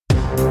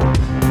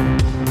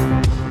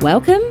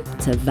Welcome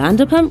to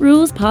Vanderpump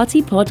Rules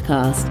Party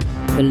Podcast,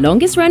 the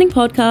longest running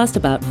podcast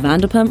about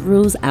Vanderpump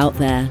Rules out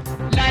there.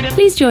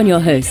 Please join your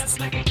hosts,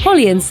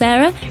 Holly and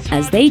Sarah,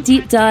 as they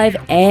deep dive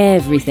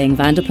everything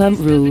Vanderpump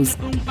Rules.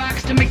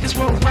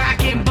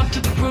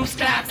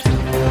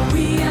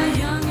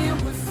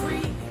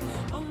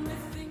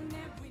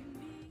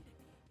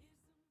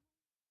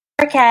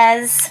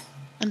 Kaz.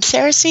 I'm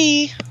Sarah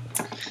C.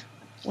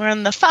 We're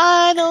in the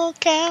final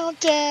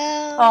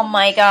countdown. Oh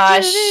my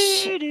gosh.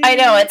 I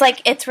know,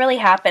 it's really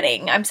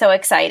happening. I'm so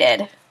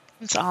excited.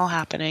 It's all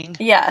happening.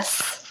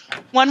 Yes.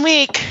 1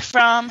 week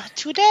from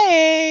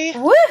today.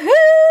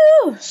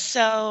 Woohoo!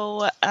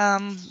 So,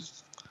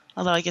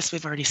 although I guess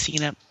we've already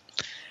seen it.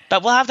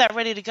 But we'll have that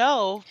ready to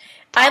go.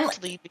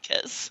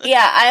 Because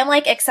I'm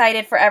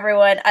excited for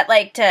everyone. I'd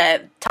like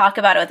to talk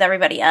about it with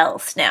everybody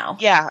else now.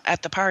 Yeah,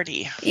 at the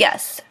party.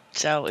 Yes.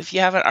 So if you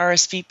haven't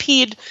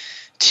RSVP'd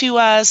to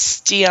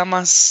us, DM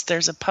us.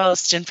 There's a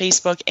post in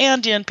Facebook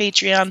and in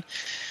Patreon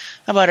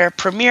about our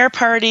premiere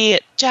party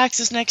at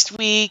Jax's next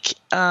week.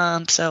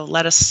 So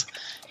let us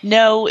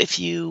know if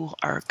you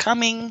are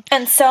coming.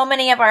 And so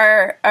many of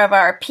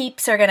our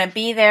peeps are going to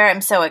be there.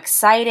 I'm so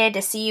excited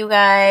to see you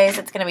guys.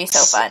 It's going to be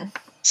so fun.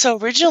 So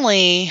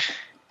originally,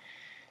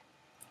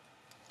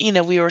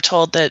 we were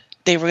told that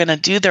they were going to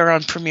do their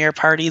own premiere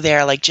party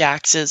there, like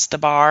Jax's, the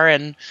bar,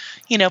 and,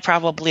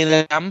 probably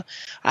them.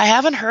 I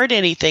haven't heard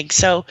anything,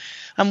 so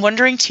I'm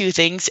wondering two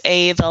things.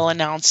 A, they'll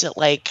announce it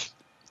like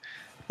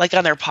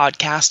on their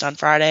podcast on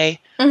Friday,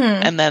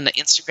 and then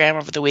Instagram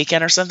over the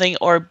weekend or something.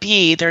 Or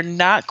B, they're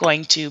not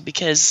going to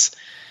because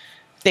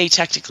they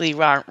technically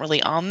aren't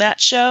really on that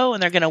show,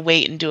 and they're going to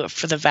wait and do it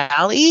for the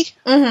Valley.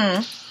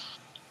 I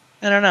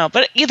don't know,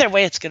 but either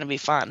way, it's going to be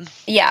fun.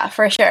 Yeah,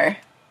 for sure.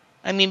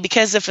 I mean,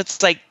 because if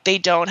it's like they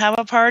don't have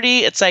a party,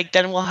 it's like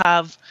then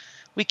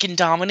we can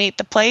dominate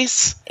the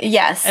place.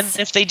 Yes. And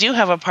if they do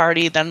have a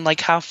party, then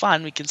how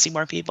fun, we can see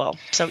more people.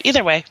 So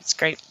either way, it's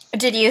great.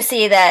 Did you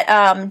see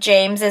that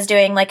James is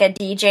doing a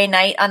DJ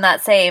night on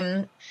that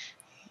same?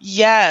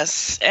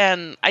 Yes.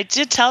 And I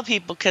did tell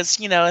people because,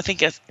 I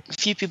think a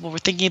few people were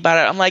thinking about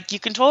it. I'm like, you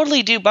can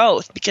totally do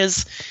both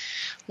because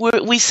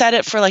we set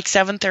it for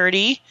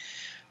 7:30.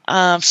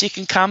 So you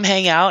can come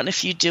hang out, and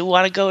if you do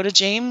want to go to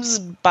James,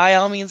 by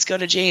all means go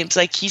to James.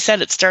 He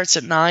said it starts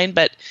at 9,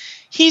 but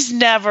he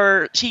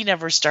never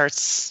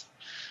starts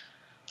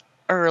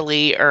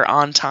early or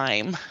on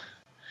time.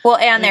 Well,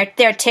 and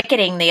they're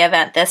ticketing the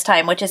event this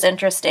time, which is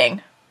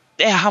interesting.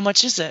 Yeah, how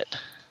much is it?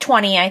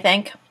 $20, I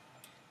think.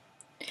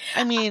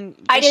 I mean,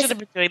 they should have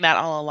been doing that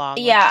all along.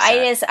 Yeah,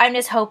 I'm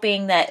just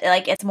hoping that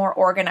it's more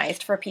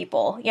organized for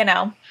people,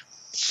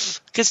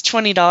 Because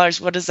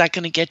 $20, what is that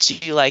going to get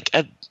you?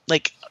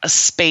 A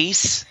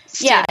space?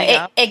 Yeah,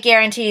 it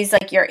guarantees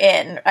you're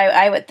in.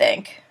 I would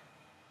think.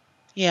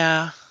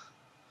 Yeah.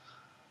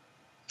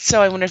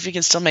 So I wonder if you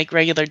can still make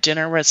regular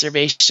dinner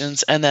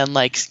reservations and then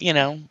squish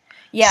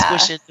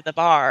into the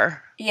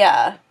bar.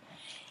 Yeah.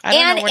 I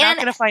don't know. We're not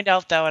going to find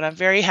out though, and I'm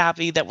very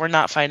happy that we're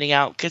not finding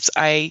out because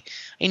I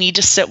need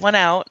to sit one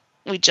out.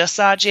 We just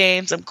saw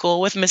James. I'm cool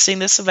with missing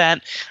this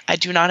event. I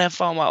do not have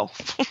FOMO.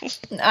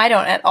 I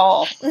don't at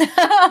all.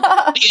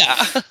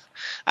 Yeah.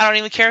 I don't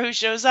even care who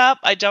shows up.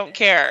 I don't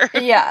care.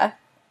 Yeah.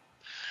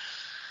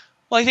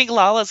 Well, I think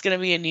Lala's going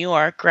to be in New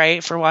York,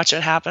 right, for Watch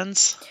What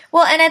Happens.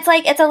 Well, and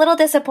it's a little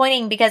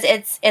disappointing because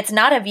it's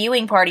not a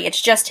viewing party. It's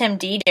just him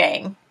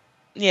DJing.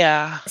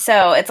 Yeah.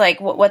 So it's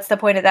what's the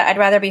point of that? I'd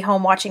rather be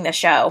home watching the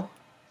show.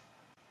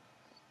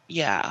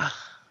 Yeah.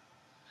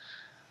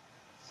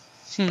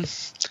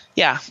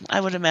 Yeah,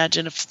 I would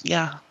imagine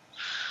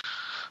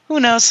Who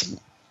knows?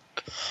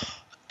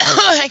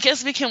 I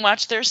guess we can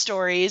watch their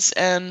stories,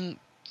 and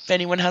if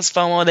anyone has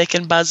FOMO, they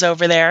can buzz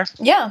over there.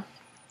 Yeah.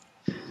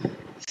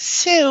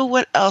 So,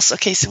 what else?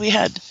 Okay, so we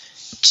had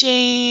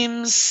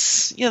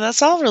James. Yeah,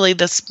 that's all really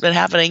that's been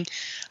happening.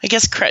 I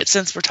guess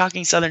since we're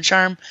talking Southern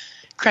Charm,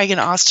 Craig and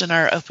Austin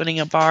are opening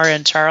a bar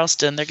in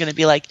Charleston. They're going to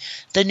be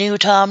the new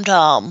Tom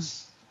Tom.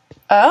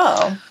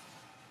 Oh.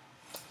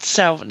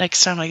 So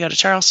next time I go to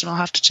Charleston, I'll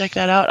have to check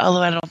that out,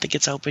 although I don't think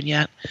it's open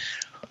yet.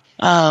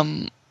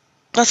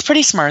 That's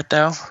pretty smart,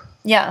 though.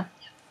 Yeah.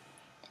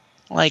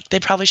 They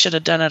probably should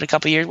have done it a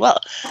couple years.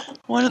 Well,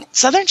 when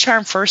Southern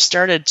Charm first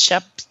started,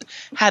 Shep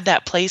had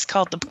that place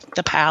called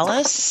the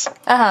Palace.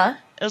 Uh-huh.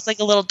 It was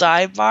a little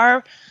dive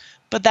bar,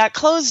 but that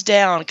closed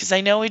down because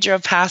I know we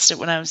drove past it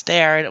when I was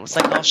there, and it was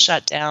all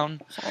shut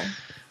down. Sorry.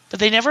 But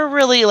they never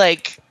really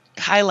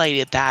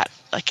highlighted that.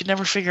 I could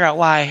never figure out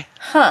why.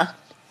 Huh.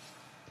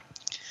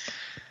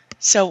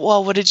 So,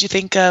 well, what did you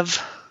think of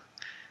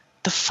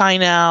the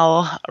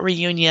final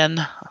reunion,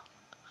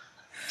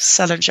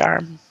 Southern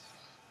Charm?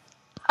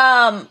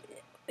 I'm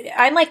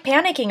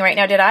panicking right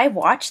now. Did I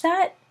watch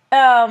that?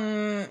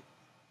 I'm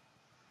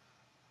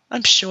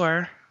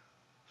sure.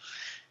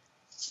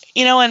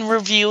 And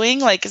reviewing,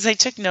 because I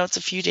took notes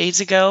a few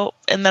days ago,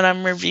 and then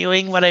I'm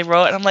reviewing what I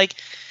wrote, and I'm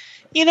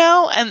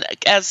and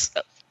as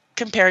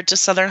compared to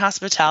Southern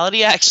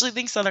Hospitality, I actually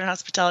think Southern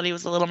Hospitality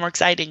was a little more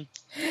exciting.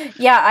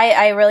 Yeah,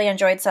 I really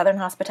enjoyed Southern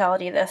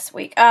Hospitality this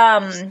week.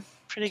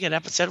 Pretty good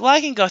episode. Well, I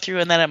can go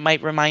through and then it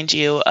might remind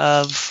you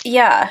of.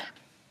 Yeah.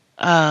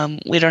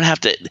 We don't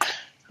have to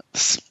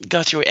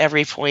go through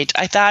every point.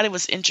 I thought it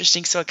was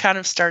interesting. So it kind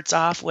of starts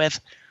off with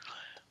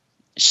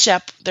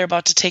Shep. They're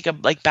about to take a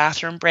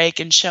bathroom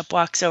break, and Shep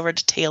walks over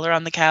to Taylor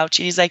on the couch,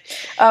 and he's like,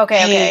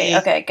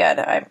 Okay,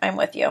 good. I'm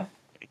with you.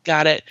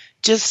 Got it.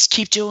 Just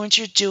keep doing what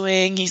you're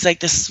doing. He's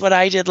like, this is what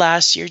I did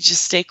last year.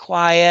 Just stay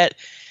quiet.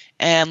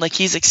 And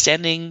he's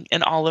extending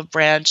an olive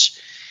branch,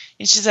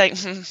 and she's like,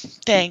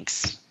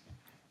 thanks.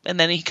 And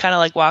then he kind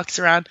of walks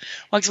away.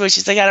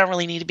 She's like, I don't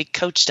really need to be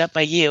coached up by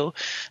you.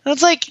 And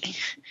it's like,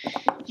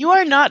 you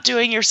are not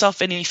doing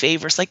yourself any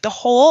favors. The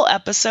whole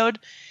episode,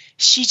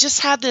 she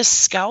just had this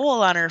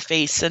scowl on her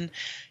face, and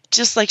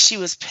just she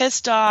was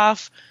pissed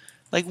off,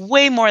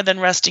 way more than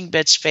resting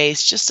bitch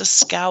face, just a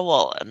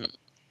scowl. And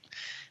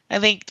I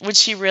think when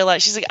she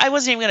realized, she's like, I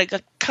wasn't even going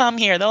to come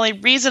here. The only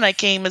reason I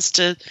came is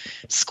to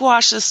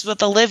squash this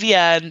with Olivia.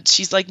 And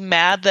she's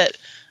mad that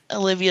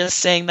Olivia's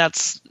saying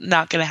that's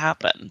not going to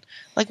happen.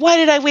 Why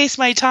did I waste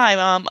my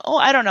time?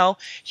 I don't know.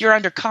 You're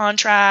under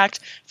contract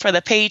for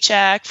the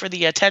paycheck, for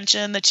the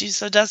attention that you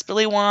so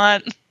desperately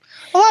want.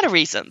 A lot of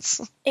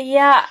reasons.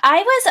 Yeah,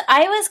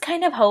 I was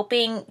kind of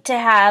hoping to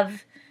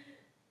have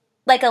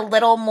a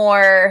little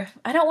more,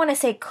 I don't want to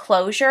say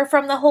closure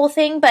from the whole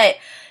thing, but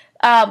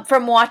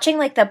from watching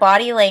the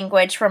body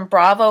language from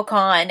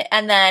BravoCon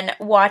and then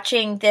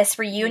watching this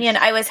reunion,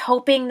 I was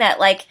hoping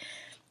that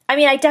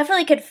I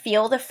definitely could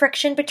feel the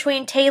friction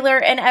between Taylor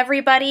and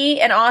everybody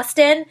in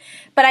Austin,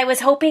 but I was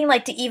hoping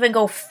to even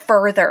go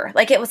further.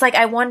 It was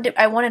I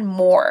wanted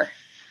more.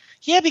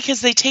 Yeah, because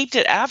they taped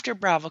it after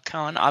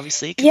BravoCon,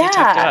 obviously, because they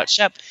talked about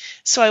Shep.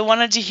 So I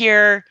wanted to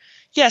hear,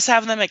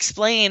 have them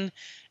explain.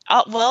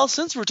 Well,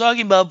 since we're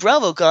talking about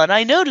BravoCon,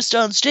 I noticed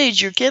on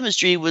stage your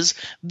chemistry was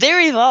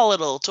very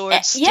volatile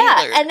towards Taylor.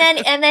 Yeah,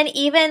 and then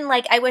even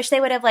I wish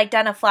they would have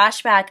done a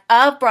flashback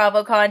of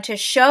BravoCon to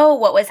show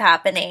what was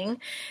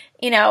happening.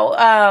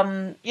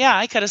 Yeah,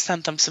 I could have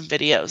sent them some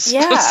videos,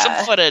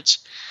 some footage,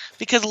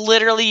 because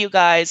literally, you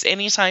guys,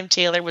 anytime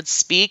Taylor would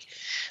speak,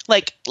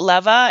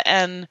 Leva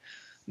and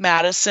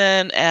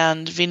Madison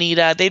and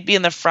Vinita, they'd be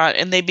in the front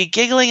and they'd be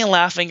giggling and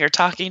laughing or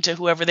talking to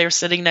whoever they were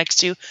sitting next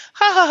to.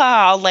 Ha ha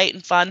ha, all light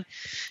and fun.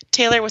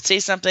 Taylor would say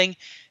something.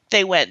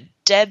 They went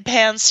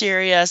deadpan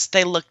serious.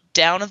 They looked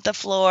down at the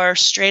floor,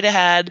 straight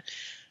ahead,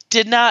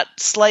 did not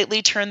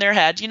slightly turn their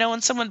head.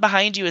 When someone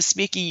behind you is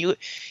speaking, you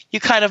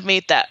kind of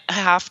made that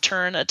half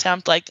turn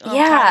attempt.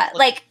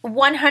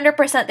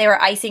 100% they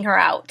were icing her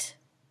out.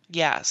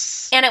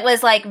 Yes. And it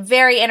was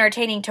very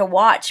entertaining to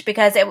watch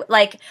because it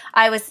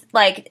I was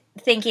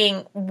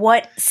thinking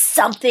what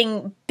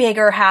something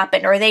bigger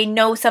happened or they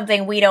know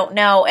something we don't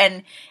know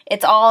and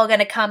it's all going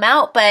to come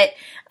out. But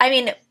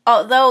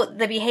although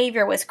the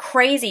behavior was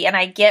crazy and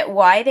I get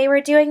why they were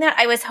doing that,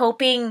 I was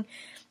hoping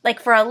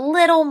for a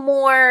little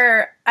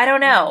more, I don't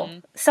know,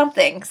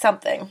 something.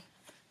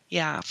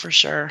 Yeah, for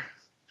sure.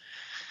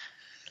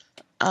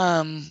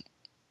 And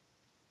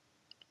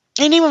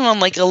even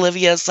when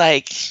Olivia's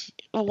Taylor,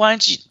 why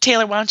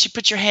don't you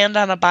put your hand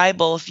on a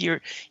Bible if you're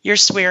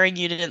swearing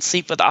you didn't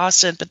sleep with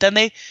Austin? But then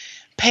they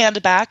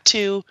panned back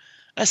to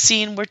a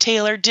scene where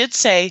Taylor did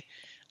say,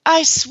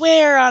 I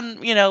swear on,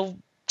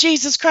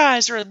 Jesus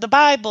Christ or the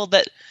Bible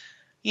that,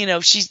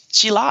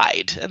 she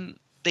lied, and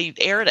they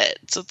aired it.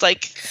 So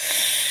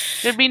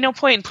it's there'd be no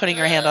point in putting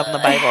her hand on the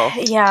Bible.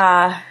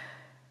 Yeah.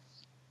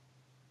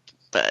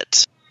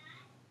 But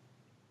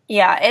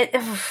yeah, it's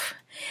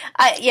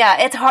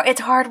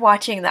hard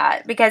watching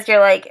that because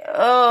you're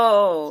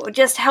oh,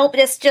 just help,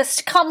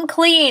 just come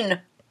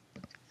clean.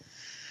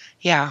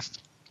 Yeah,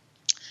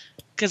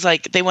 because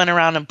they went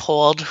around and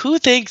polled who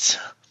thinks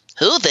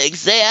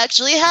they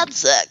actually had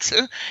sex,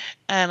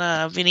 and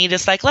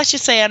Vinita's let's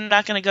just say I'm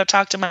not going to go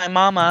talk to my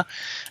mama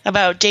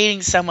about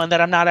dating someone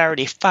that I'm not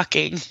already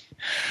fucking.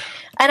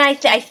 And I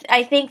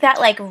think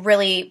that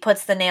really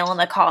puts the nail in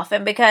the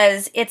coffin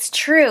because it's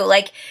true.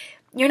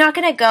 You're not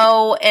going to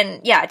go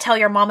and, tell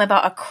your mom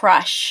about a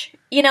crush.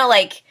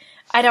 I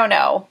don't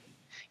know.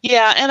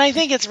 Yeah, and I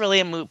think it's really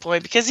a moot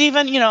point because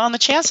even, on the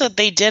chance that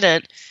they did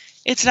it,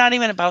 it's not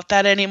even about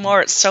that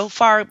anymore. It's so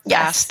far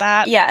past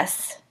that.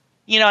 Yes.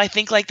 I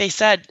think they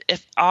said,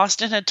 if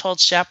Austin had told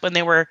Shep when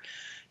they were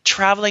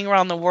traveling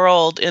around the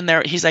world in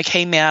there, he's like,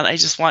 hey, man, I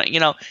just want,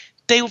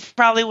 they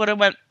probably would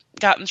have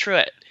gotten through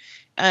it.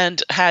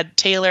 And had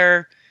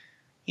Taylor,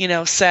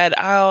 said,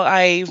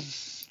 oh,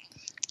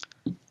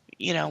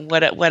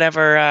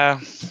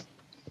 whatever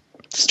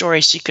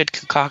story she could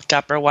concoct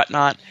up or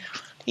whatnot,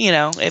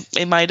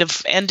 it might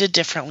have ended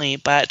differently.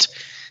 But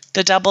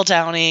the double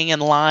downing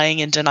and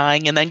lying and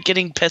denying and then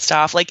getting pissed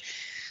off,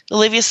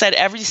 Olivia said,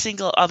 every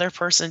single other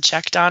person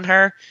checked on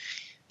her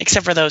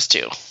except for those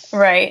two.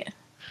 Right.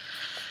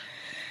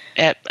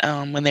 At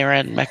when they were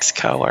in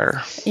Mexico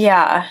or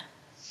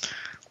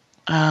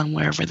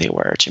wherever they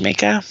were,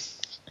 Jamaica.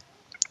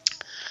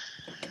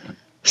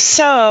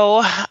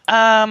 So,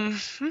 I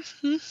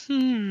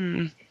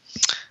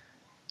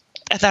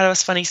thought it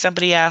was funny.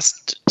 Somebody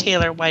asked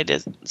Taylor, why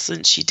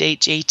doesn't she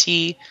date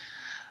JT?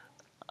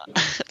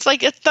 It's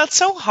like, that's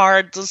so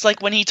hard. It's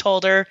like when he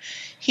told her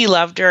he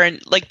loved her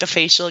and like the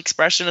facial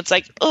expression, it's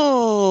like,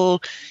 oh,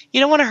 you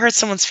don't want to hurt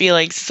someone's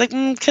feelings. It's like,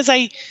 because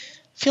I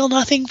feel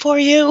nothing for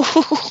you.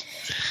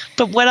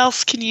 But what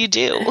else can you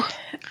do?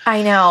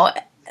 I know.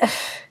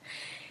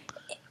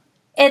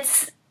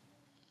 It's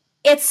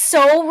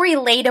so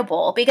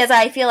relatable because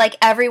I feel like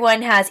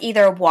everyone has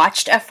either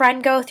watched a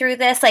friend go through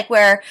this, like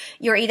where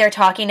you're either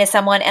talking to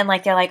someone and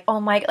like they're like, oh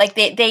my, like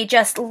they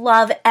just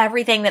love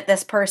everything that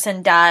this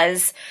person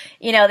does.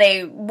 You know,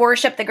 they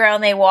worship the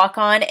ground they walk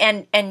on,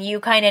 and you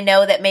kind of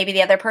know that maybe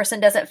the other person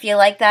doesn't feel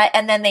like that,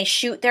 and then they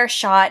shoot their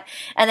shot,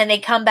 and then they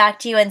come back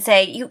to you and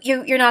say,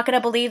 you're not going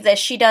to believe this.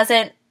 She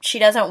doesn't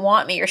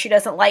want me, or she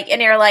doesn't like,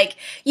 and you're like,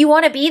 you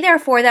want to be there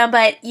for them,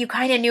 but you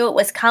kind of knew it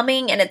was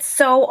coming, and it's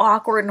so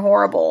awkward and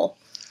horrible.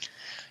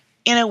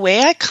 In a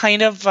way, I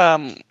kind of,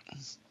 I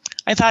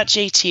thought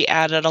JT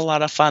added a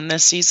lot of fun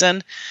this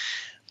season,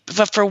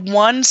 but for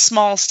one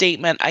small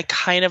statement, I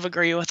kind of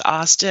agree with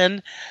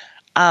Austin,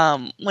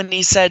 when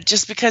he said,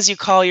 just because you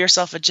call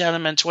yourself a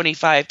gentleman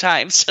 25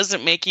 times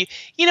doesn't make you,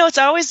 it's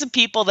always the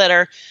people that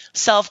are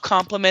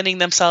self-complimenting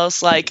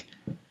themselves like,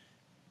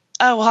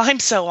 oh, well, I'm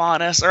so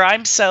honest, or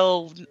I'm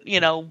so,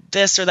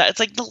 this or that.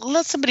 It's like,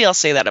 let somebody else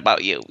say that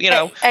about you,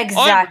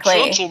 Exactly.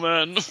 I'm a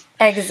gentleman.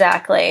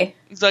 Exactly.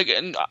 It's like,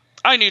 and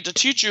I need to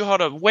teach you how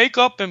to wake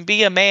up and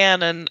be a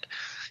man. And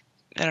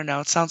I don't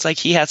know, it sounds like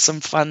he had some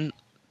fun,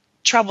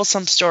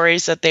 troublesome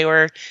stories that they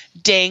were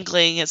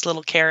dangling as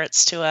little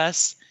carrots to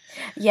us.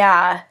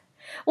 Yeah.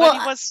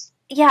 Well, with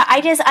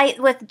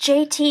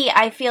JT,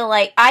 I feel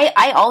like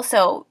I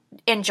also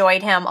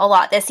enjoyed him a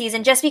lot this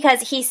season just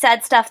because he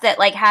said stuff that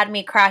like had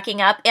me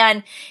cracking up,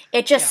 and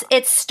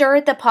it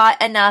stirred the pot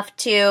enough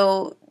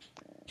to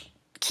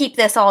keep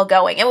this all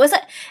going. It was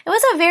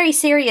a very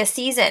serious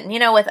season,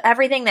 with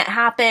everything that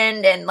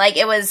happened, and like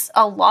it was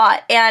a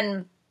lot,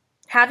 and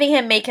having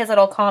him make his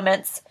little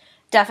comments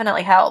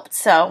definitely helped.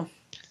 So,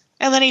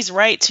 and then he's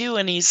right too,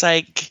 and he's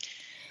like,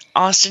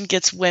 Austin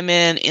gets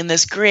women in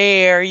this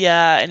gray area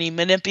and he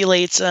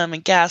manipulates them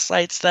and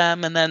gaslights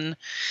them, and then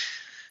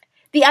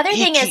the other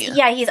thing is,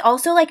 he's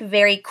also like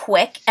very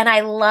quick, and I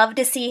love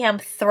to see him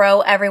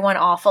throw everyone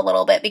off a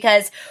little bit,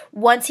 because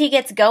once he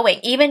gets going,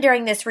 even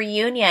during this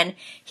reunion,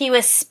 he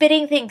was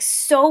spitting things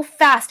so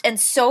fast and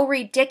so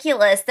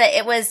ridiculous that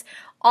it was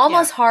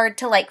almost hard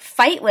to like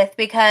fight with,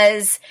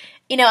 because,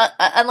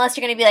 unless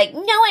you're going to be like,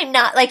 no, I'm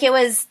not, like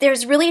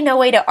there's really no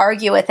way to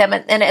argue with him,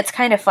 and it's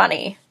kind of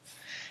funny.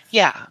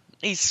 Yeah,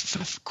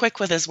 he's quick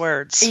with his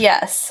words.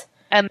 Yes.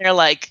 And they're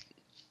like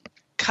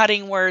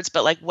cutting words,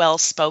 but like well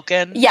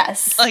spoken.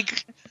 Yes.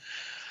 Like,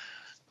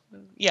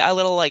 a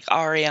little like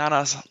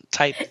Ariana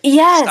type.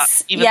 Yes.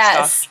 Stuff. Even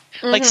yes.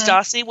 Mm-hmm. Like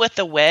Stassi with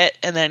the wit,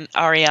 and then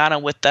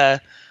Ariana with the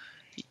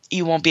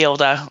you won't be able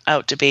to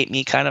out debate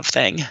me kind of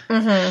thing.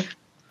 Mm-hmm.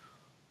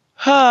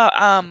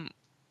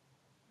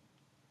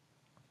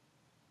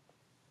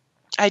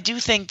 I do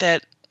think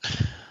that,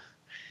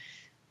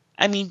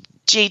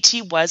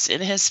 JT was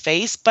in his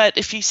face, but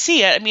if you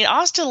see it,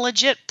 Austin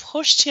legit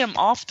pushed him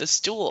off the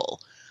stool.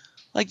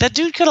 Like, that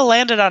dude could have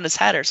landed on his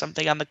head or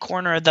something on the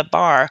corner of the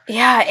bar.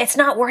 Yeah, it's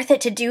not worth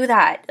it to do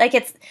that. Like,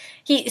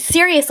 he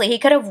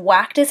could have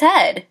whacked his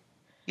head.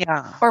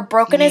 Yeah. Or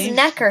broken his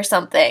neck or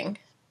something.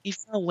 He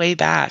fell way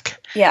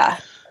back. Yeah.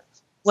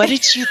 What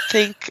did you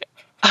think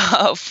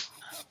of...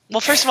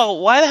 Well, first of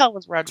all, why the hell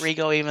was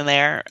Rodrigo even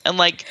there? And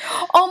like...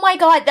 Oh my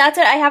God, that's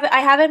it. I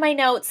have in my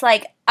notes,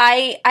 like,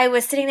 I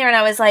was sitting there and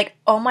I was like,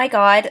 oh my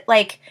God,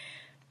 like...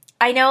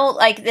 I know,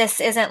 like, this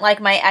isn't,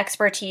 like, my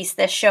expertise,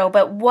 this show,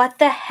 but what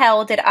the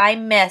hell did I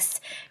miss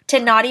to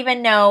not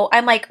even know?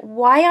 I'm like,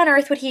 why on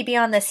earth would he be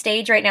on the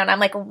stage right now? And I'm,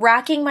 like,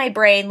 racking my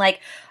brain, like,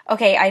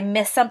 okay, I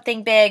missed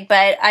something big,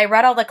 but I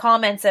read all the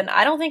comments, and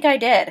I don't think I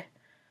did.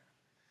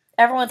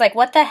 Everyone's like,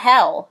 what the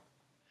hell?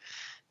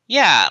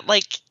 Yeah,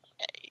 like,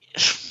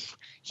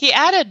 he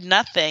added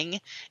nothing,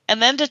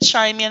 and then to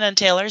chime in on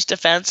Taylor's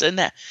defense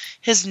and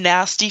his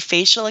nasty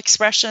facial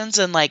expressions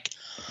and, like,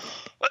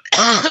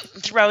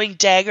 throwing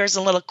daggers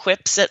and little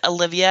quips at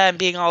Olivia and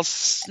being all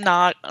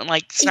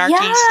snarky,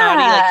 snotty,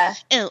 like,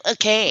 oh,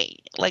 okay.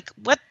 Like,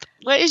 what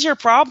is your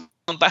problem,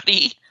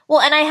 buddy?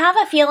 Well, and I have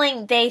a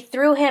feeling they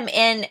threw him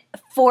in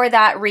for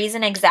that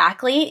reason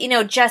exactly,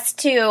 just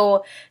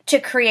to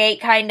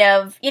create kind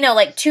of,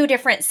 like two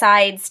different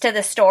sides to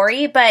the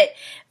story. But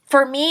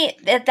for me,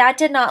 that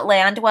did not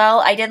land well.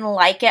 I didn't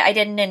like it. I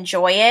didn't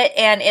enjoy it.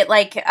 And it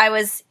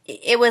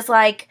was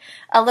like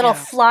a little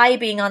fly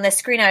being on the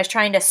screen I was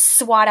trying to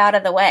swat out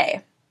of the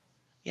way.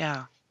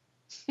 Yeah.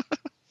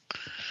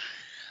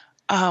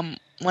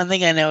 One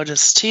thing I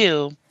noticed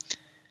too,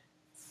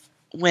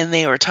 when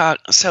they were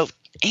talking, so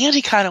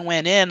Andy kind of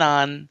went in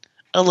on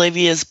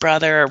Olivia's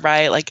brother,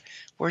 right? Like,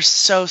 we're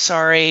so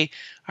sorry.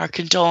 Our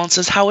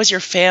condolences. How is your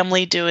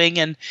family doing?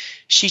 And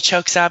she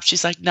chokes up.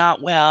 She's like,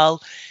 not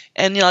well.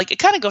 And, it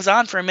kind of goes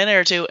on for a minute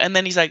or two. And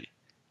then he's like,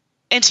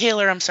 and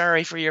Taylor, I'm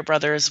sorry for your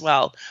brother as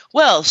well.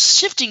 Well,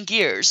 shifting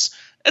gears.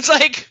 It's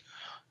like,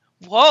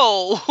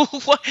 whoa.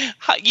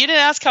 You didn't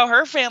ask how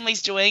her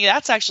family's doing.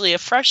 That's actually a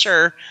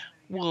fresher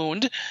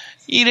wound.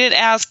 You didn't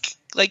ask,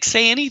 like,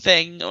 say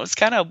anything. It was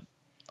kind of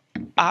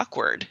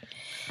awkward.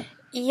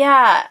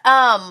 Yeah.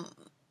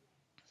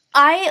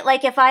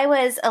 If I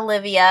was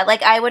Olivia,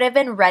 like, I would have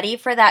been ready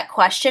for that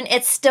question.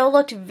 It still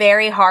looked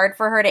very hard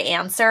for her to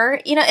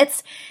answer. You know,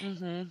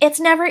 it's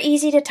never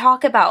easy to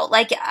talk about.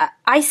 Like,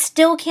 I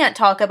still can't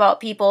talk about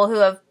people who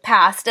have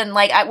passed and,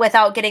 like,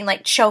 without getting,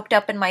 like, choked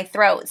up in my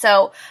throat.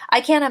 So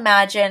I can't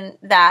imagine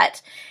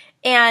that.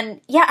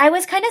 And yeah, I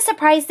was kind of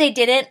surprised they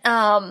didn't,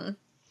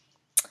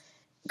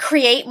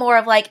 create more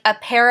of, like, a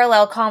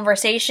parallel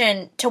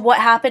conversation to what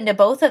happened to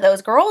both of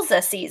those girls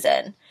this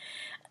season.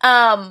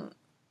 That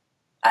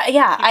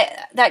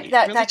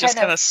just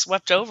kind of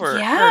swept over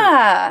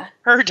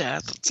her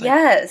death. Like,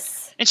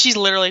 yes. And she's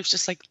literally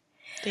just like,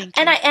 thank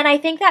you. And I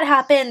think that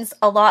happens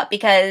a lot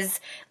because,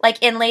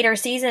 like, in later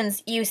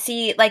seasons, you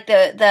see, like,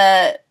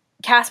 the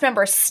cast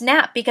members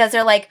snap because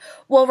they're like,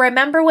 well,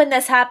 remember when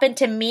this happened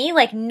to me?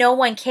 Like, no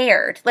one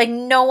cared. Like,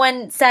 no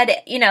one said,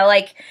 you know,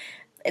 like,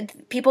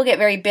 people get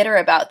very bitter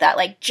about that.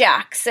 Like,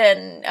 Jax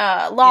and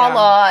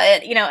Lala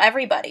and, you know,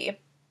 everybody.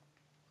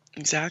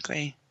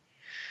 Exactly.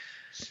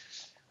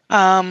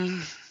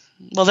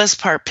 Well, this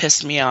part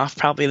pissed me off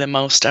probably the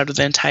most out of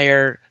the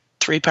entire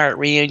 3-part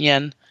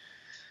reunion.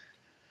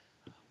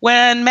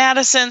 When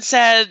Madison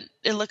said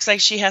it looks like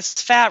she has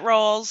fat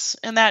rolls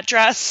in that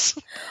dress.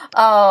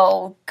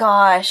 Oh,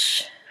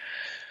 gosh.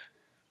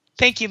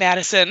 Thank you,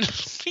 Madison.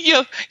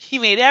 You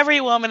made every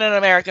woman in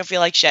America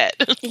feel like shit.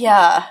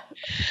 Yeah.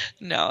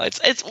 No, it's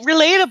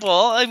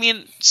relatable. I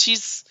mean,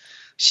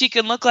 she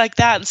can look like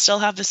that and still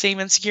have the same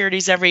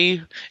insecurities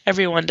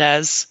everyone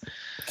does.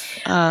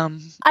 I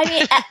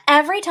mean,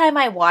 every time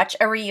I watch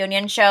a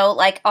reunion show,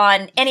 like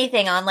on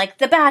anything, on like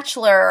The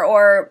Bachelor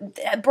or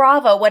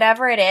Bravo,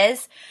 whatever it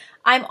is,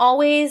 I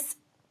always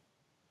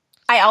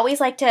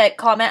like to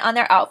comment on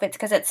their outfits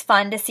because it's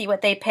fun to see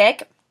what they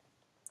pick.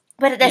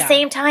 But at the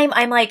same time,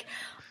 I'm like,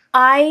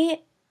 I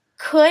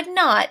could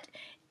not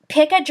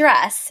pick a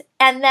dress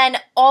and then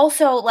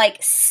also, like,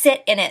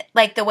 sit in it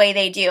like the way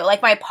they do.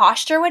 Like, my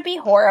posture would be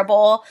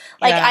horrible.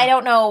 Like, I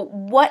don't know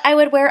what I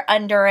would wear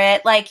under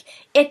it. Like,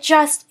 it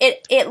just,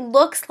 it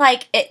looks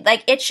like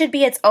it should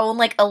be its own,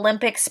 like,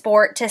 Olympic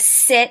sport to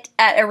sit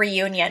at a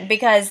reunion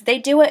because they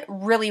do it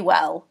really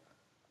well.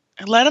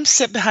 Let them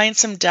sit behind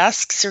some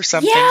desks or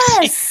something.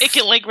 Yes! So they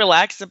can, like,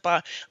 relax the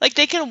body. Like,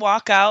 they can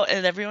walk out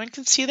and everyone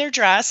can see their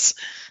dress.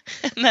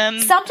 And then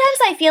sometimes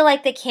I feel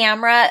like the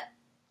camera,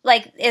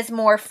 like, is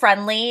more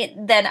friendly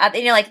than,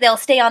 you know, like, they'll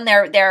stay on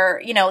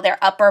their you know, their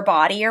upper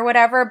body or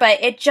whatever,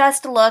 but it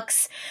just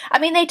looks, I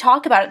mean, they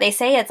talk about it. They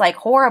say it's, like,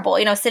 horrible,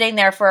 you know, sitting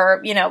there for,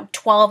 you know,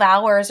 12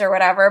 hours or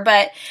whatever,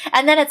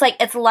 and then it's, like,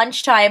 it's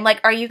lunchtime. Like,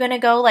 are you going to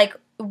go, like,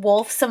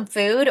 wolf some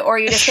food, or are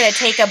you just going to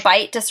take a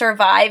bite to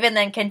survive and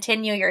then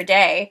continue your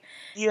day?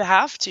 You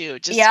have to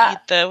just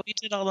eat we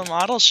did all the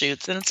model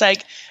shoots, and it's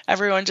like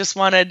everyone just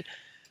wanted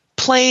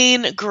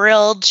plain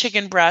grilled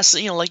chicken breasts,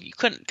 you know, like, you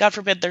couldn't, God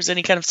forbid there's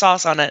any kind of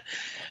sauce on it,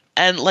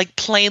 and like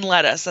plain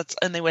lettuce.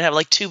 And they would have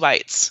like 2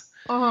 bites.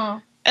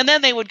 And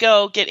then they would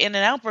go get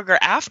In-N-Out Burger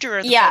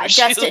after the photo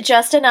shoot.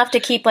 just enough to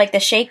keep, like, the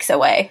shakes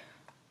away.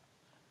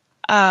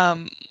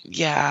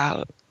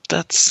 Yeah,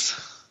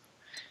 that's.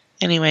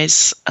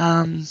 Anyways,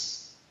 what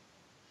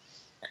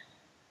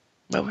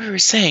were we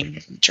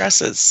saying?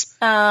 Dresses.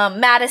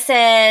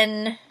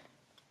 Madison.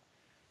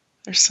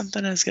 There's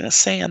something I was going to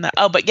say on that.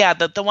 Oh, but yeah,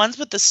 the ones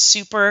with the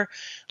super,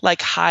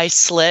 like, high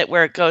slit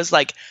where it goes,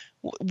 like,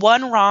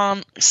 one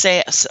wrong,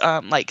 say,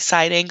 like,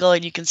 side angle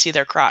and you can see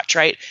their crotch,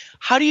 right?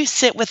 How do you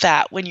sit with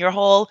that when your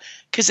whole,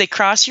 because they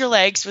cross your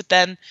legs, but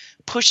then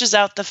pushes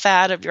out the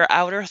fat of your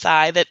outer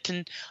thigh that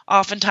can,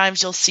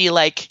 oftentimes you'll see,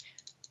 like,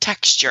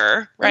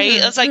 texture, right?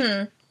 It's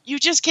like, you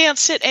just can't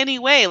sit any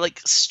way, like,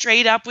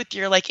 straight up with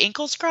your, like,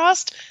 ankles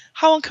crossed.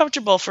 How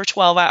uncomfortable for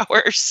 12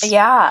 hours.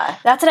 Yeah,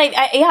 that's what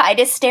I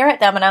just stare at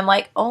them and I'm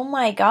like, oh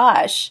my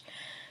gosh.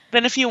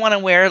 Then if you want to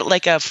wear,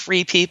 like, a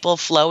Free People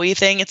flowy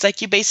thing, it's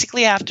like you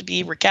basically have to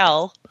be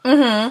Raquel.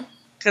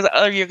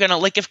 Because you're going to,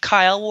 like, if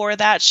Kyle wore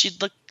that,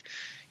 she'd look,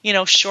 you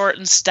know, short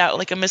and stout,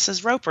 like a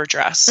Mrs. Roper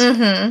dress.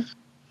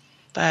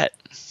 But,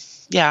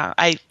 yeah,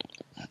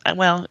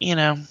 well, you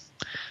know,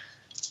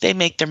 they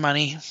make their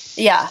money.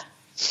 Yeah.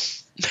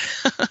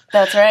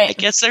 That's right. I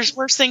guess there's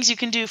worse things you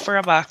can do for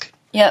a buck.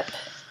 Yep.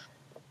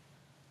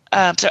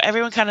 So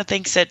everyone kind of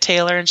thinks that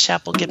Taylor and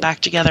Shep will get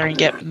back together and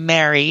get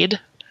married.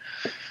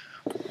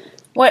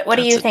 What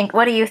do you think?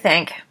 What do you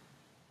think?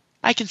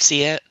 I can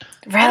see it.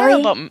 Really? I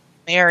don't know about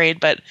married,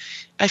 but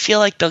I feel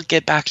like they'll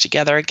get back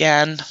together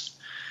again.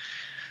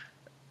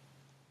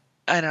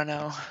 I don't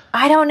know.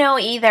 I don't know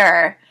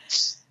either.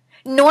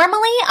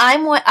 Normally,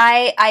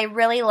 I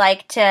really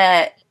like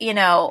to, you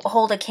know,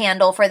 hold a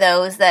candle for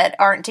those that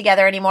aren't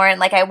together anymore, and,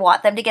 like, I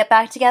want them to get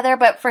back together,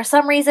 but for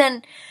some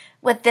reason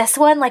with this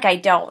one, like, I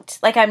don't.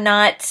 Like, I'm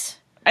not.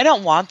 I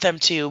don't want them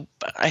to,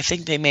 but I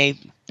think they may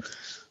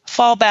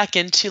fall back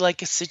into,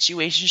 like, a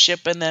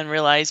situationship and then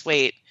realize,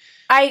 wait,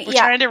 We're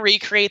trying to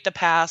recreate the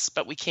past,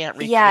 but we can't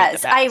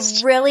recreate the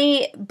past. I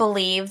really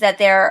believe that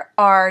there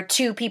are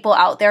two people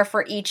out there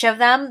for each of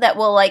them that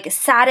will like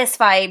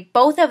satisfy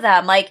both of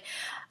them. Like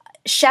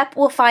Shep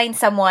will find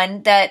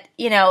someone that,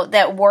 you know,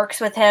 that works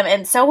with him,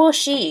 and so will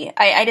she.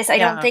 I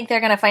don't think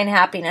they're going to find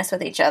happiness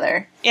with each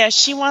other. Yeah,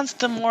 she wants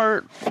the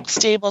more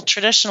stable,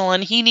 traditional,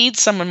 and he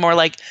needs someone more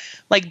like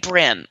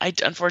Brynn.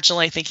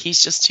 Unfortunately, I think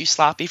he's just too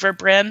sloppy for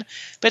Brynn,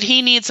 but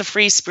he needs a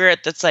free spirit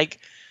that's like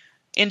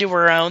into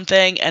her own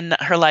thing, and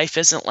her life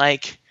isn't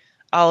like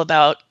all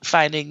about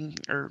finding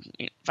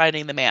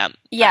the man.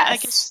 Yes. I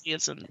guess he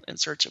is in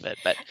search of it,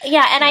 but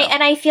yeah,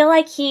 and I feel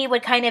like he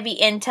would kind of be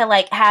into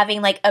like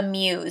having like a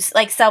muse,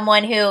 like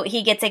someone who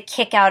he gets a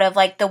kick out of,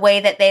 like the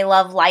way that they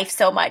love life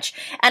so much.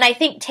 And I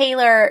think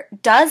Taylor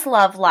does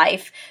love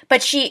life,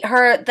 but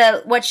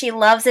what she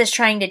loves is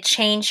trying to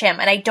change him,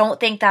 and I don't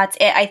think that's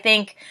it. I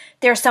think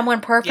there's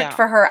someone perfect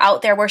for her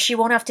out there where she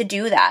won't have to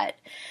do that.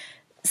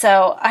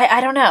 So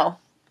I don't know.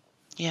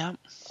 Yeah,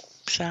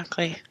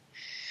 exactly.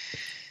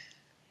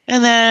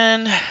 And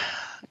then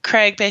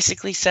Craig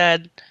basically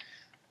said,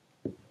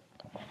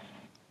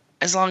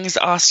 as long as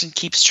Austin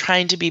keeps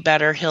trying to be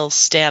better, he'll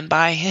stand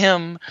by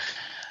him.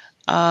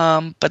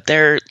 But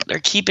they're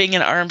keeping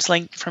an arm's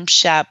length from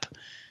Shep.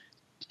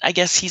 I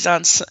guess he's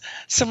on.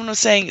 Someone was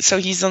saying, so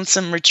he's on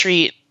some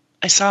retreat.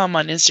 I saw him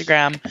on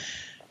Instagram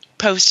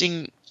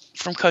posting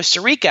from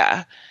Costa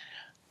Rica.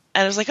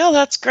 And I was like, oh,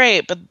 that's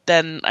great. But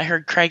then I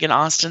heard Craig and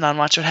Austin on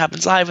Watch What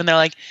Happens Live, and they're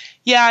like,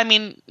 yeah, I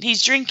mean,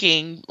 he's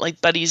drinking, like,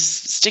 but he's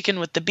sticking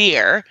with the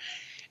beer.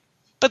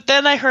 But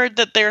then I heard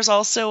that there's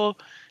also,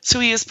 so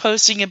he was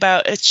posting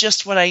about, it's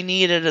just what I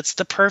needed. It's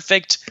the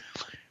perfect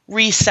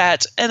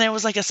reset. And it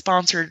was like a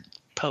sponsored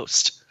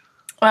post.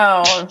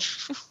 Oh.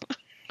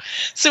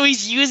 So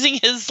he's using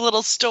his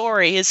little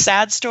story, his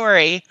sad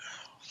story,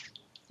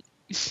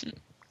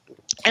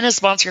 in a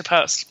sponsored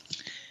post.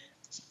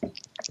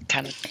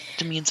 Kind of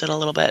demeans it a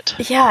little bit.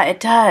 Yeah, it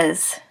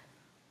does.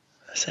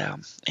 So,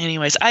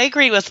 anyways, I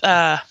agree with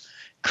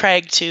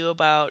Craig, too,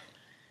 about,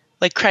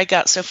 like, Craig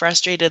got so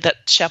frustrated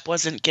that Shep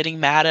wasn't getting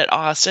mad at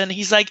Austin.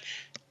 He's like,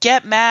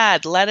 get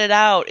mad, let it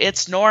out,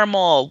 it's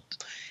normal.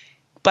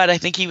 But I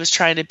think he was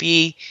trying to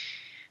be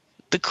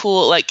the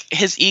cool, like,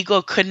 his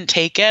ego couldn't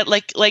take it.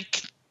 Like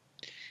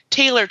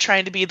Taylor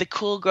trying to be the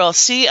cool girl.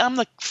 See, I'm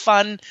the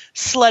fun,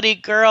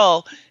 slutty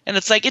girl. And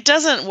it's like, it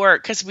doesn't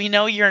work because we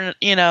know you're,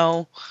 you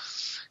know...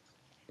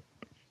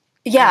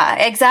 Yeah,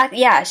 exactly.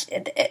 Yeah,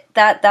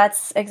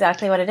 that's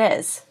exactly what it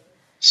is.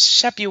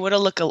 Shep, you would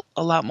have looked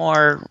a lot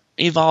more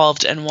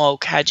evolved and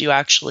woke had you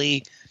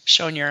actually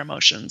shown your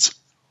emotions.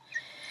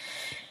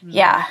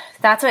 Yeah,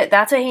 that's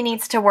what he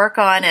needs to work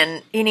on,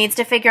 and he needs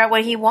to figure out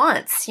what he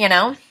wants, you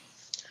know?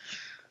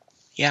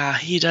 Yeah,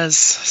 he does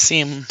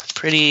seem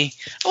pretty...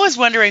 I was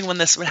wondering when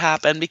this would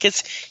happen,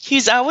 because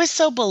he's always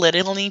so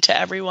belittling to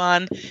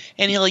everyone,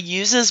 and he'll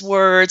use his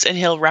words, and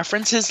he'll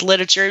reference his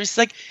literature. He's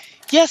like...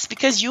 Yes,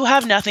 because you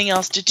have nothing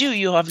else to do.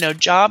 You have no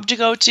job to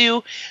go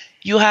to.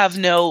 You have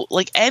no,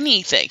 like,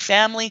 anything.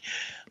 Family,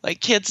 like,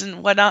 kids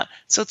and whatnot.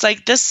 So it's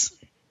like this,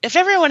 if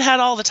everyone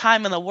had all the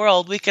time in the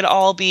world, we could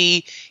all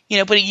be, you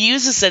know, but he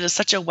uses it as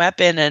such a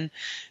weapon and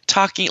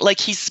talking, like,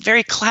 he's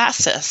very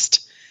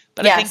classist.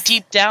 But yes. I think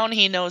deep down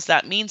he knows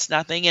that means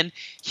nothing. And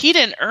he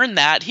didn't earn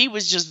that. He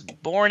was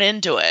just born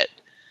into it,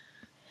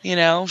 you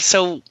know?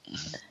 So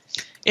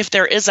if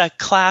there is a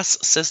class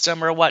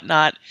system or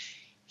whatnot,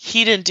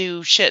 he didn't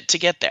do shit to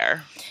get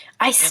there.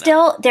 There's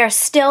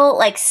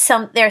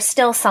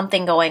still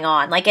something going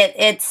on. Like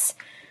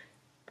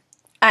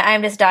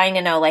I'm just dying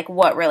to know, like,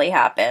 what really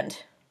happened.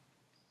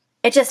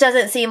 It just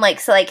doesn't seem like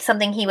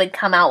something he would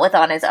come out with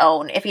on his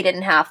own if he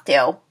didn't have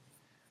to.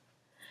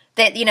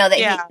 And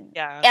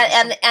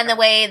the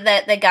way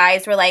that the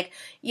guys were like,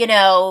 you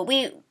know,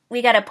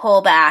 we got to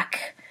pull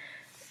back.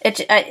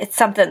 It's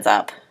something's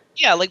up.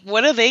 Yeah, like,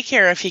 what do they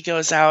care if he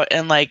goes out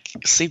and, like,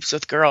 sleeps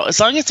with girls? As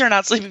long as they're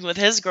not sleeping with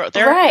his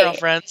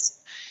girlfriends.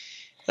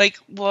 Like,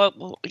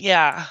 well,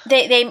 yeah.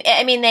 They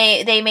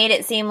made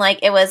it seem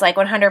like it was, like,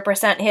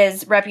 100%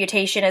 his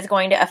reputation is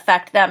going to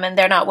affect them, and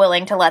they're not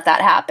willing to let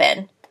that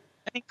happen.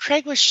 I mean,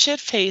 Craig was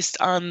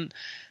shit-faced on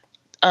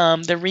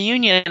the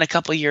reunion a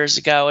couple years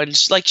ago, and,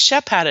 like,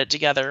 Shep had it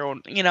together,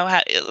 you know,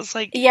 it was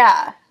like...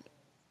 Yeah.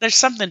 There's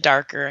something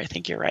darker, I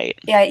think you're right.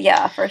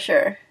 Yeah, for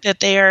sure. That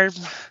they are...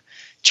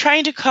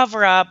 trying to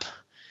cover up,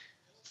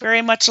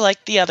 very much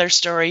like the other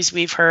stories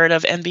we've heard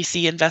of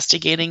NBC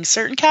investigating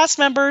certain cast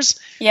members.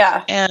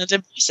 Yeah. And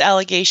abuse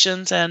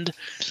allegations. And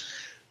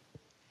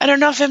I don't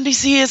know if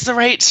NBC is the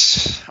right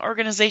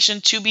organization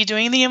to be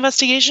doing the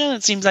investigation.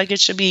 It seems like it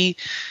should be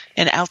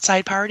an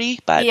outside party.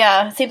 But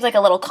yeah, it seems like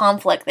a little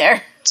conflict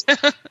there.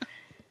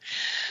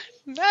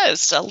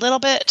 Just a little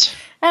bit.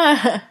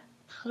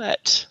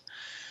 But,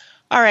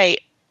 all right.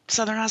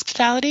 Southern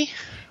Hospitality?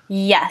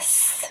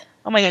 Yes.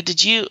 Oh my God,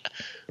 did you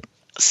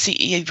see?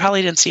 You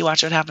probably didn't see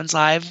Watch What Happens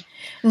Live.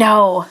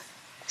 No.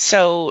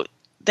 So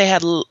they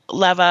had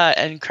Leva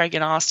and Craig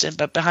and Austin,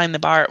 but behind the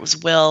bar it was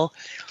Will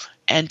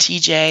and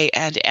TJ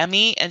and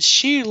Emmy, and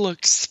she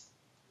looked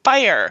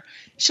fire.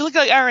 She looked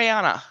like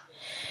Ariana.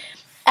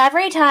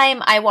 Every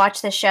time I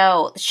watch the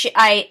show,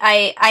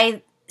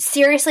 I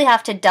seriously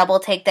have to double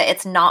take that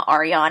it's not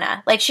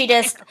Ariana. Like she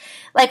just,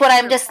 like when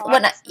I'm just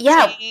when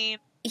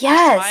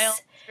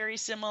yes. Very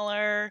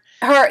similar.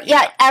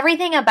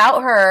 Everything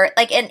about her,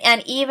 like,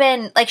 and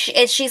even like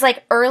she's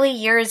like early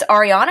years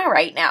Ariana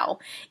right now.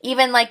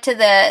 Even like to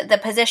the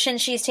position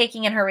she's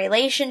taking in her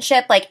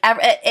relationship, like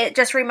it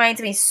just reminds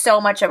me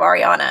so much of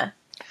Ariana.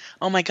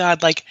 Oh my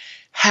God! Like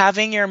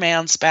having your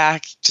man's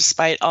back,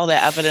 despite all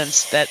the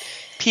evidence that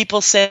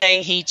people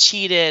saying he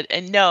cheated,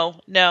 and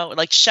no,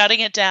 like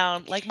shutting it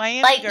down, like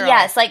Miami like girl.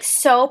 Yes, like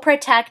so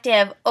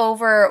protective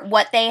over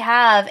what they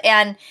have,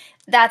 and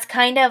that's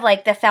kind of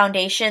like the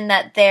foundation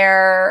that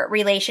their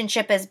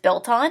relationship is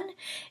built on.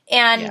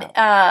 And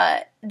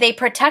they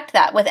protect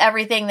that with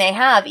everything they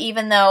have,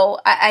 even though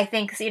I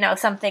think,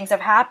 some things have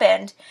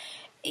happened.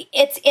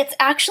 It's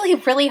actually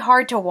really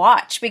hard to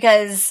watch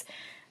because,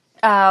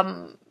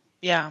 I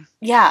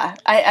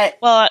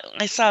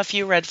saw a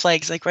few red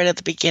flags, like right at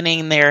the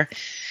beginning, they're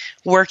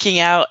working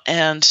out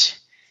and,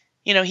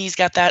 he's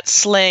got that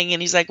sling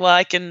and he's like, well,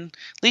 at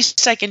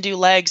least I can do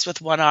legs with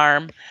one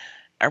arm.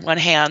 Or one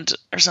hand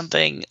or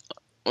something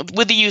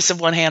with the use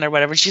of one hand or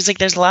whatever. She's like,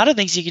 there's a lot of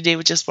things you can do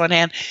with just one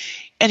hand.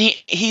 And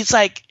he's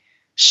like,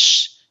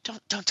 shh,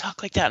 don't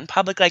talk like that in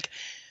public. Like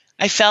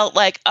I felt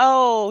like,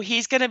 oh,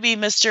 he's going to be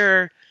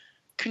Mr.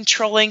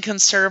 controlling,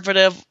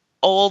 conservative,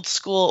 old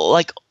school,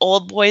 like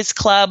old boys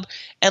club.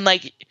 And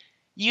like,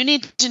 you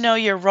need to know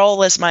your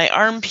role as my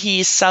arm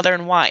piece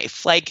Southern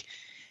wife. Like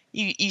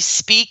you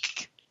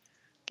speak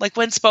like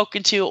when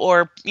spoken to,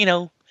 or,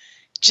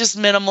 just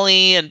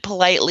minimally and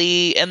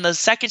politely, and the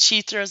second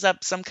she throws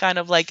up some kind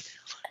of like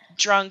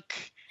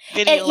drunk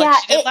video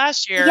she did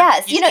last year,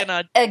 yes,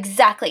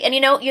 exactly. And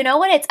you know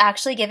what it's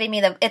actually giving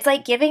me? It's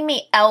like giving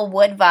me Elle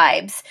Wood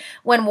vibes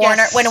when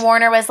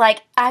Warner was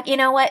like, you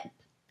know what,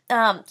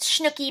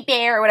 Snooky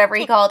Bear or whatever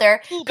he called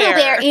her, Pooh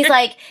Bear. He's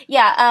like,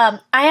 I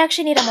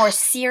actually need a more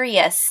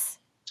serious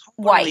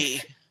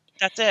wife.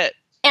 That's it.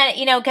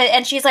 And,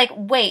 and she's like,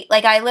 wait,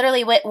 like, I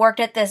literally worked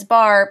at this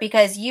bar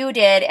because you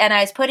did, and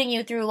I was putting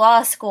you through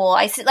law school.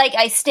 I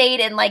stayed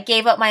and, like,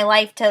 gave up my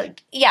life to,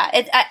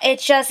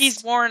 it's just.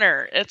 He's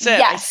Warner. It's it.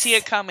 Yes. I see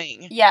it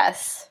coming.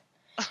 Yes.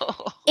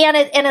 And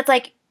it's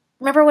like,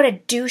 remember what a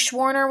douche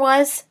Warner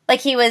was? Like,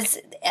 he was,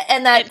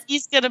 and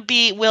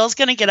Will's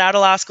going to get out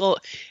of law school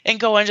and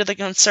go into the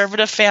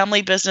conservative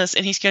family business,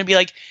 and he's going to be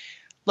like,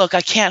 look,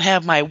 I can't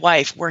have my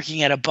wife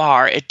working at a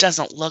bar. It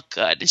doesn't look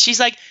good. And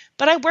she's like,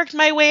 but I worked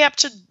my way up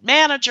to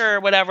manager or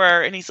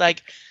whatever. And he's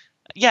like,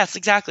 yes,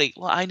 exactly.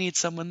 Well, I need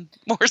someone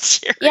more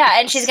serious. Yeah,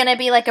 and she's going to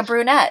be like a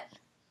brunette.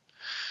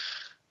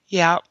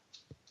 Yeah.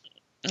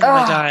 Oh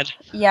my God.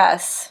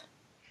 Yes.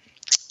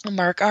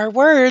 Mark our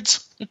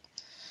words.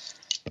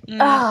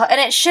 Oh, and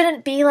it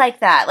shouldn't be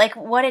like that. Like,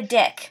 what a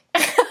dick.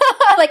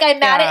 Like, I'm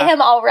mad at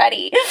him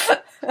already.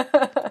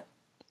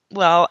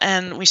 Well,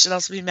 and we should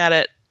also be mad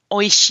at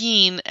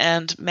Oisin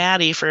and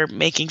Maddie for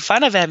making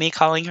fun of Emmy,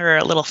 calling her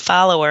a little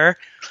follower.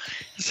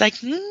 It's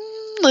like,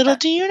 little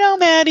do you know,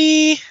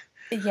 Maddie.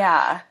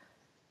 Yeah.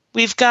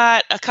 We've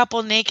got a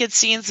couple naked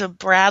scenes of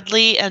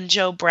Bradley and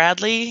Joe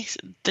Bradley,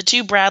 the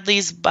two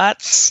Bradleys'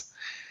 butts.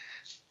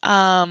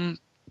 It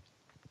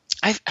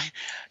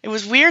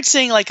was weird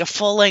seeing like a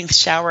full-length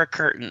shower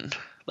curtain.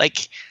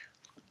 Like,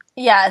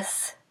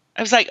 yes.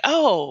 I was like,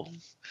 oh,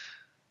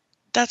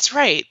 that's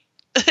right.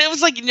 It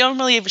was like, you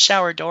normally have a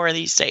shower door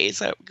these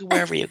days,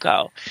 wherever you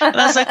go. And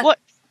I was like, what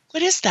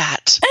is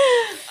that?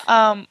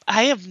 I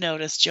have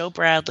noticed Joe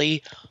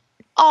Bradley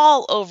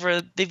all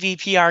over the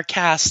VPR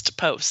cast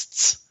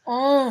posts.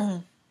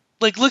 Mm.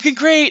 Like, looking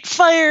great,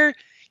 fire,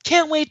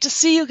 can't wait to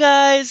see you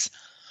guys.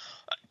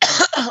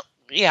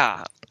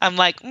 Yeah, I'm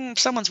like,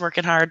 someone's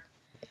working hard.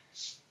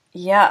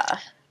 Yeah.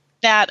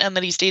 That, and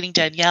that he's dating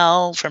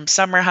Danielle from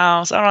Summer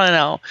House. I don't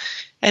know.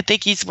 I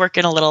think he's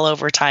working a little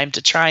overtime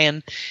to try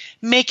and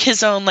make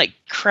his own, like,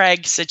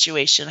 Craig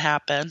situation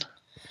happen.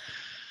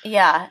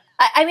 Yeah.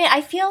 I mean,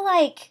 I feel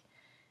like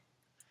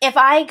if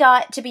I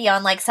got to be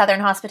on, like, Southern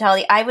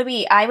Hospitality, I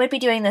would be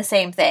doing the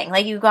same thing.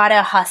 Like, you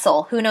gotta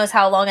hustle. Who knows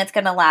how long it's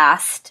gonna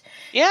last.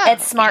 Yeah.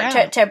 It's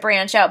smart to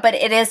branch out, but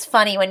it is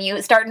funny when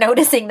you start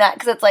noticing that,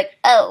 because it's like,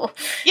 oh.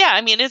 Yeah,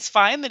 I mean, it's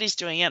fine that he's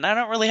doing it, and I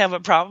don't really have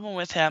a problem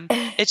with him.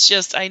 It's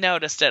just, I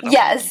noticed it.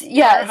 Yes.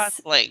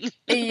 Hustling.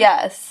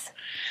 Yes.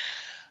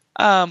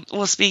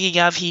 Well, speaking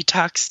of, he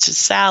talks to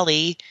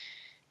Sally,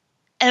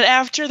 and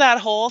after that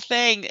whole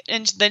thing,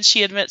 and then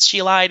she admits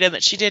she lied and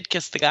that she did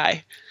kiss the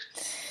guy.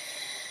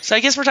 So I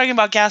guess we're talking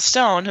about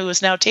Gaston, who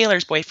is now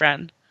Taylor's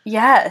boyfriend.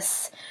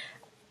 Yes.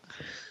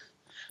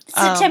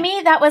 So to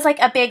me, that was like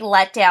a big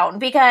letdown,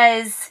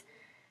 because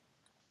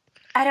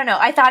I don't know.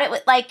 I thought it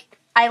was like,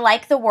 I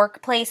like the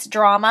workplace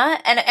drama,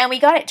 and we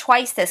got it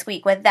twice this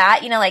week with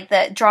that, like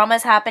the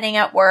drama's happening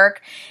at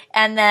work,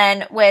 and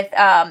then with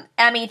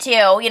Emmy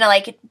too,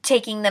 like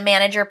taking the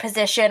manager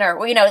position, or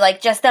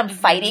like just them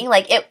fighting.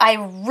 Like I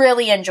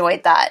really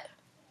enjoyed that.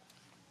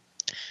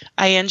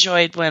 I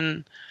enjoyed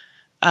when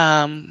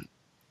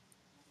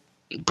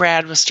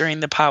Brad was stirring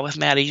the pot with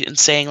Maddie and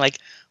saying, like,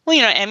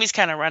 well, Emmy's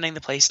kind of running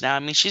the place now. I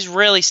mean, she's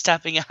really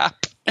stepping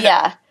up.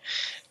 Yeah.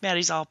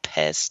 Maddie's all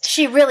pissed.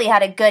 She really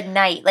had a good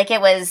night. Like,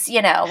 it was,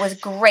 it was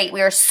great.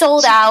 We were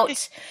sold out.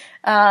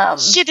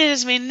 She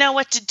didn't even know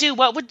what to do.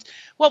 What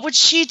would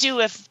she do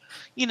if,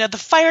 the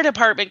fire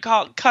department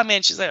come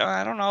in? She's like, oh,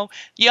 I don't know.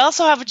 You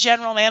also have a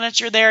general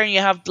manager there, and you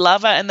have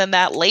Lava, and then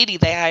that lady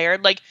they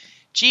hired. Like,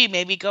 gee,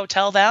 maybe go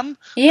tell them.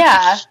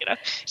 Yeah.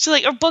 She's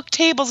like, or book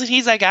tables, and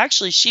he's like,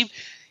 actually, she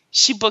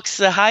books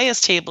the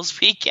highest tables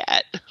we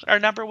get. Our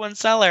number one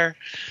seller.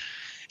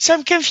 So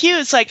I'm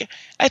confused. Like,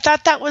 I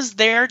thought that was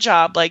their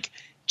job. Like,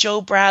 Joe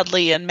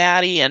Bradley and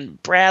Maddie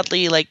and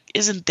Bradley, like,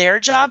 isn't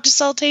their job to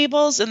sell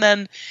tables? And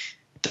then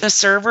the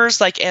servers,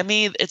 like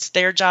Emmy, it's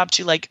their job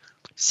to, like,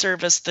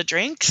 service the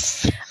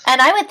drinks. And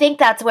I would think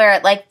that's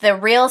where, like, the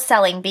real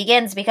selling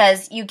begins,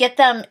 because you get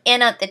them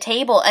in at the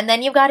table, and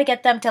then you've got to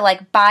get them to,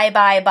 like, buy,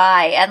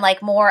 and,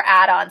 like, more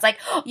add-ons. Like,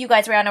 oh, you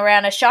guys ran a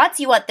round of shots?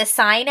 You want the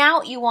sign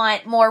out? You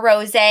want more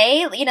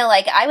rosé?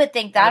 Like, I would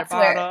think that's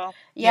where...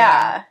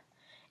 Yeah.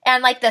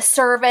 And, like, the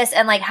service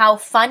and, like, how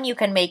fun you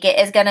can make it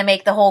is going to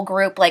make the whole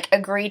group, like,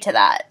 agree to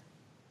that.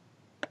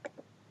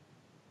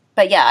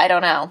 But, yeah, I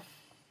don't know.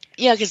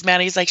 Yeah, because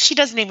Maddie's like, she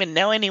doesn't even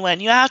know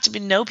anyone. You have to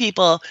know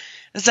people.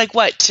 It's like,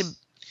 what?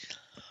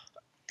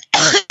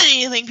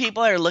 You think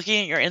people are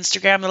looking at your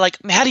Instagram and they're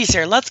like, Maddie's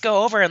here. Let's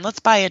go over and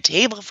let's buy a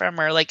table from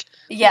her. Like,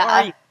 yeah. Who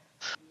are you?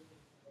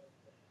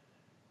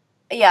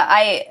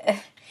 Yeah,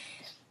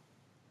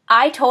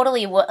 I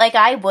totally would, like,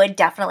 I would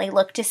definitely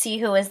look to see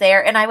who is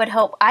there, and I would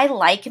hope, I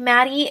like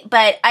Maddie,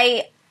 but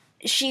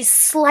she's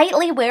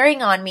slightly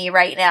wearing on me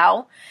right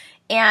now,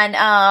 and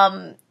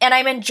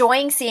I'm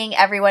enjoying seeing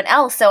everyone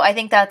else, so I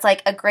think that's,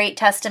 like, a great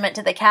testament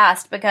to the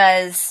cast,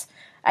 because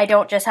I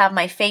don't just have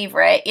my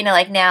favorite,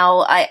 like,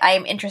 now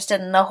I'm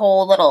interested in the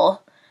whole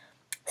little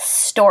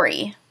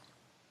story.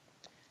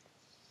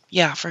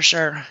 Yeah, for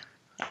sure.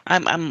 I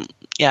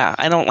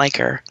don't like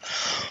her.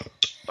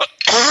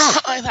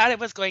 I thought it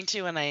was going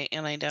to, and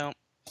I don't.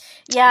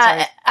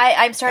 Yeah,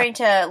 I'm starting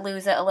to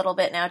lose it a little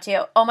bit now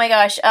too. Oh my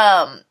gosh,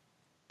 I'm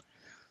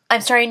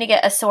starting to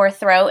get a sore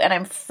throat, and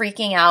I'm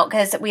freaking out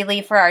because we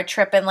leave for our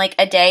trip in like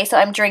a day. So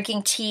I'm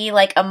drinking tea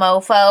like a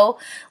mofo,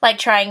 like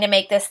trying to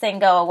make this thing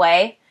go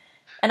away.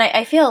 And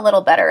I feel a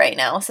little better right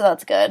now, so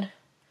that's good.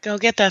 Go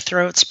get that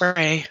throat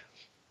spray.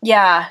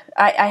 Yeah,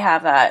 I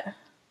have that.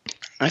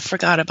 I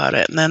forgot about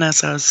it, and then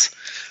as I was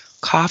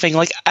coughing,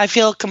 like I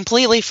feel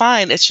completely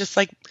fine. It's just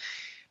like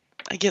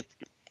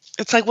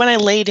it's like when I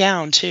lay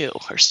down too,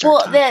 or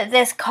start. Well,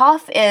 this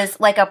cough is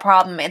like a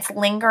problem. It's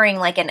lingering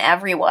like in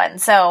everyone,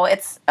 so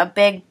it's a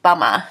big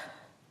bummer.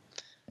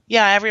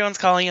 Yeah, everyone's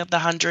calling it the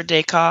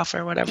 100-day cough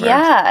or whatever.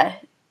 Yeah.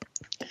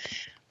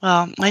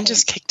 Well, mine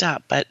just kicked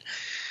up, but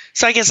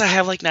so I guess I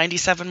have like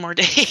 97 more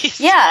days.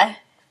 Yeah.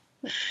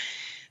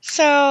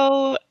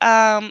 So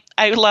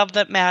I love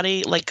that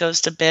Maddie like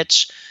goes to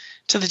bitch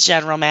to the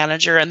general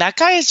manager, and that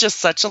guy is just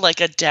such a like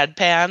a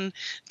deadpan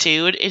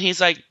dude, and he's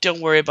like, don't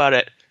worry about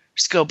it,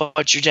 just go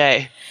about your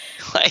day.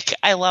 Like,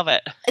 I love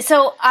it.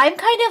 So I'm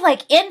kind of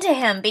like into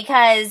him,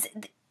 because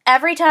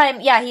every time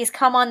he's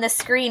come on the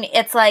screen,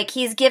 it's like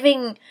he's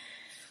giving,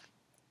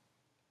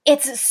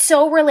 it's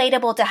so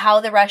relatable to how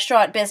the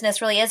restaurant business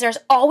really is. There's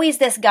always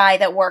this guy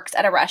that works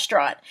at a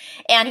restaurant,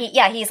 and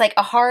he's like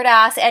a hard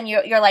ass, and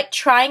you're like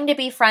trying to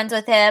be friends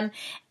with him,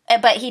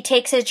 but he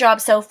takes his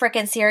job so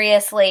freaking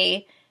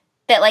seriously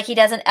that like he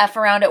doesn't F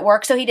around at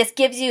work. So he just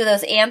gives you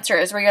those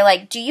answers where you're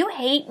like, do you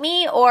hate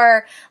me,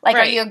 or like,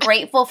 right, are you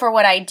grateful for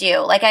what I do?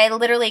 Like, I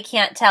literally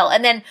can't tell.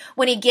 And then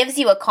when he gives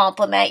you a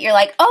compliment, you're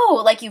like,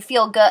 oh, like you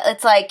feel good.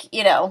 It's like,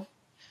 Yeah,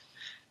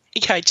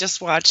 I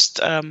just watched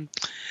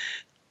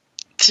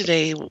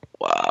today,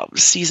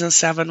 season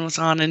 7 was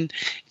on, and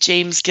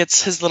James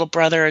gets his little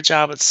brother a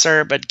job at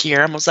Sir, but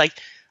Guillermo was like,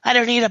 I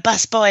don't need a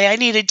busboy, I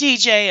need a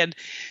DJ. And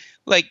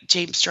like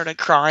James started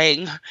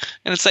crying,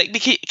 and it's like,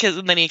 because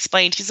and then he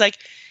explained, he's like,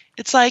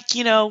 it's like,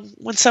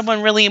 when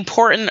someone really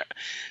important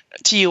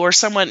to you, or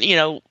someone,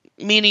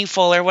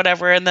 meaningful or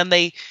whatever, and then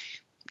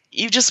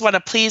you just want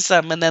to please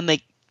them, and then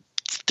they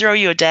throw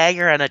you a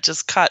dagger and it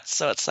just cuts.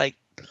 So it's like,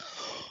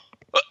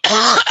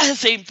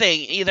 same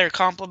thing, either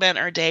compliment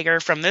or dagger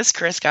from this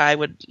Chris guy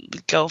would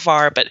go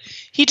far. But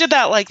he did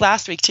that like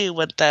last week too,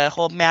 with the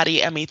whole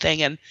Maddie Emmy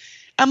thing, and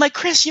I'm like,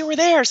 Chris, you were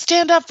there,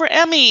 stand up for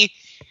Emmy.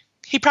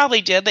 He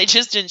probably did, they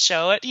just didn't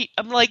show it.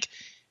 I'm like,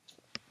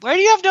 why do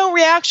you have no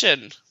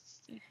reaction?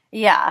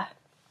 Yeah.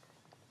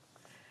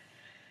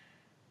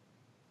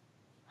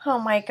 Oh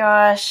my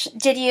gosh.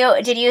 Did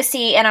you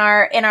see in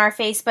our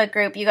Facebook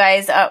group, you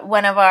guys,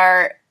 one of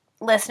our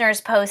listeners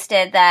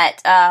posted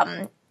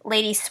that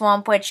Lady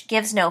Swampwitch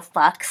Gives No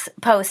Fucks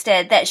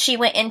posted that she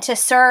went into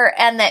Sir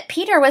and that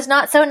Peter was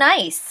not so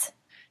nice.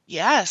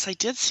 Yes, I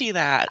did see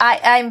that.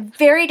 I'm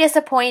very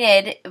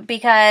disappointed,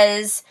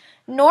 because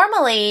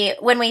normally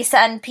when we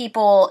send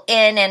people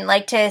in and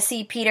like to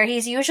see Peter,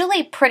 he's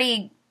usually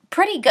pretty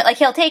good. Like,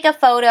 he'll take a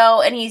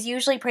photo and he's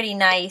usually pretty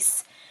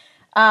nice.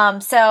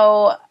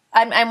 So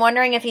I'm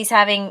wondering if he's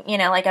having,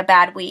 like a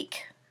bad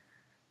week.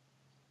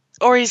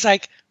 or he's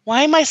like,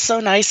 why am I so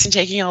nice and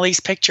taking all these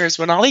pictures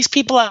when all these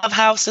people have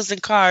houses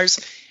and cars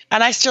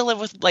and I still live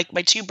with like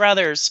my 2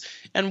 brothers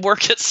and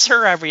work at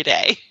SUR every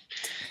day?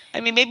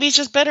 I mean, maybe he's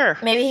just bitter.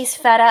 Maybe he's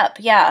fed up.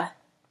 Yeah.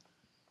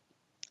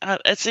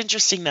 It's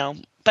interesting though.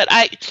 But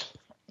I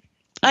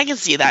can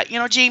see that.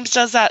 James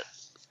does that.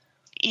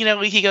 He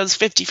goes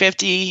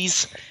 50-50.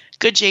 He's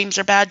good James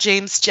or bad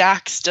James.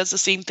 Jax does the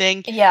same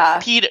thing. Yeah.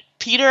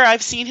 Peter,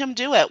 I've seen him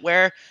do it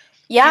where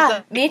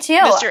yeah, me too.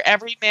 Mr.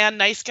 Everyman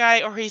nice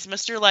guy, or he's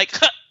Mr. like,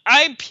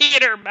 I'm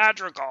Peter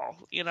Madrigal,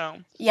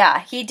 Yeah,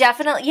 he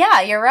definitely,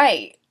 yeah, you're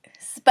right.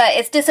 But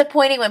it's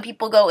disappointing when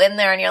people go in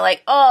there and you're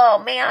like,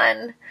 oh,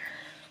 man.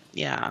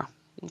 Yeah.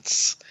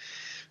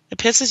 It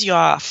pisses you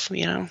off,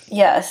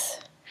 Yes.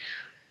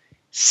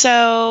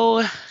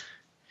 So,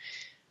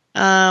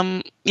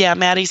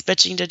 Maddie's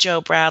bitching to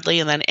Joe Bradley,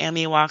 and then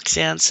Amy walks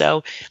in.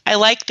 So I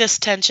like this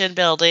tension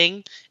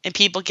building and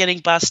people getting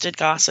busted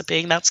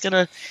gossiping. That's going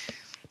to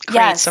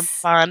create some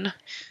fun.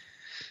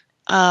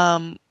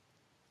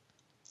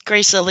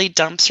 Grace Lilly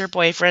dumps her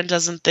boyfriend,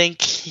 doesn't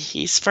think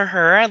he's for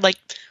her. I'm like,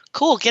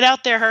 cool, get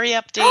out there, hurry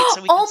up, date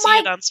so we can see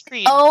it on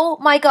screen. Oh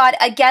my God,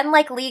 again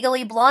like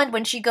Legally Blonde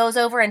when she goes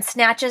over and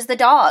snatches the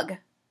dog.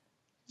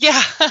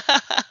 Yeah.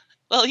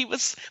 Well,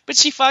 but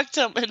she fucked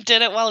him and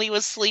did it while he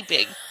was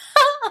sleeping.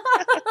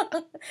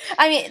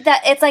 I mean,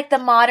 it's like the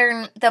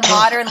modern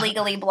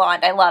Legally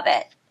Blonde. I love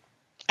it.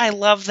 I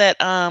love that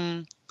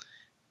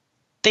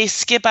they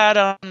skip out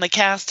on the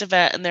cast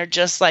event and they're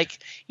just like,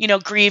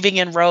 grieving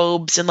in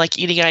robes and like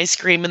eating ice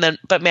cream,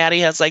 but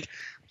Maddie has like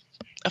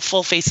a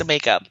full face of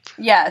makeup.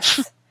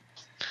 Yes.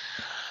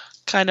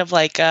 Kind of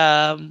like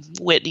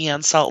Whitney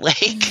on Salt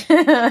Lake.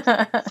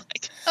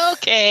 Like,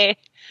 okay.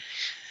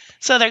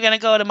 So they're going to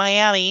go to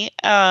Miami.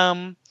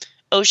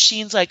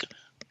 O'Sheen's like,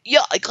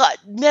 yeah, I got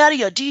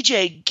Maddie a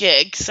DJ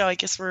gig, so I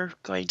guess we're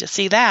going to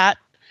see that.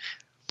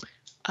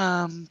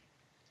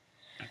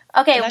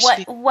 Okay,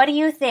 what do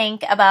you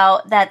think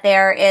about that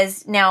there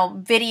is now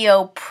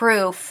video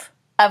proof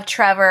of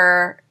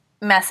Trevor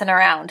messing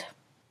around?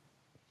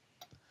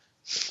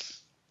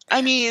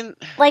 I mean,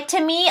 like,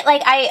 to me,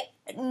 like, I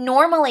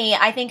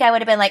think I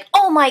would have been like,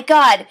 oh my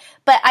God,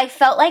 but I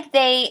felt like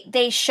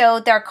they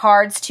showed their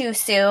cards too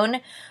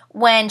soon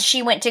when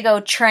she went to go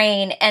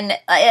train, and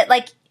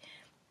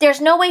there's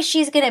no way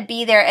she's going to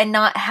be there and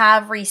not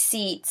have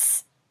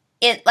receipts.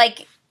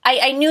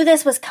 I knew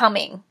this was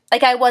coming.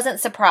 Like, I wasn't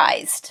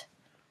surprised.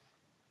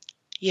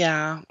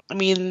 Yeah. I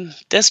mean,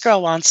 this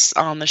girl wants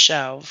on the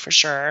show, for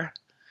sure.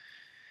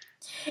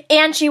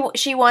 And she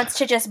wants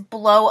to just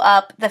blow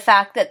up the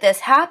fact that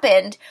this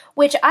happened,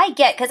 which I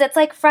get, because it's,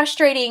 like,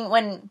 frustrating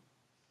when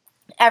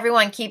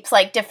everyone keeps,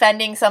 like,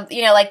 defending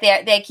something, like,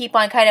 they keep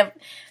on kind of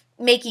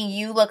making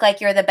you look like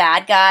you're the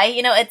bad guy.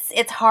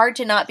 It's hard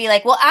to not be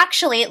like, well,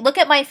 actually, look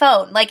at my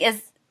phone. Like,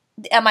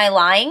 am I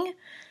lying?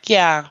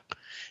 Yeah.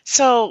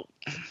 So,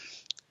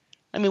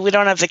 I mean, we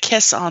don't have the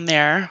kiss on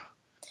there.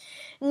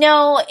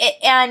 No,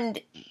 and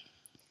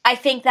I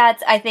think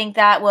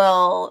that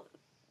will,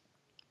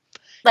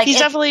 like, he's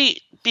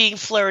definitely being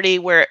flirty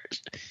where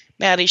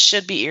Maddie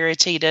should be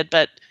irritated,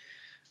 but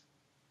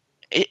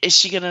is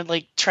she gonna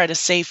like try to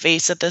save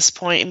face at this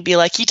point and be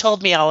like, he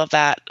told me all of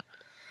that?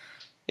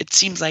 It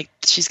seems like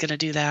she's gonna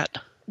do that.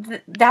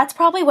 That's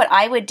probably what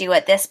I would do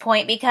at this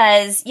point,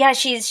 because yeah,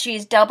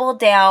 she's doubled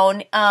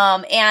down,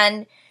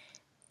 and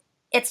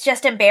it's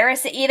just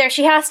embarrassing. Either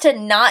she has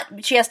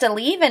to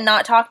leave and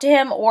not talk to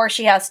him, or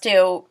she has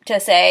to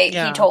say,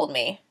 he told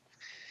me.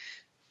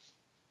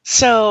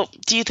 So,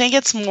 do you think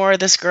it's more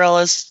this girl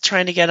is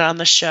trying to get on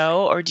the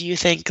show, or do you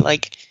think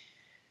like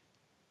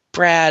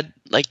Brad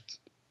like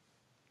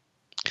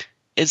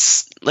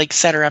is like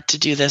set her up to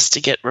do this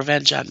to get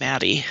revenge on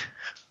Maddie?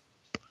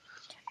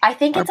 I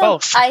think it's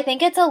both. I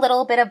think it's a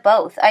little bit of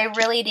both. I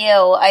really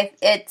do.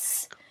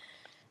 It's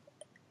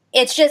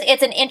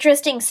an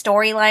interesting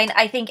storyline.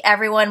 I think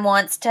everyone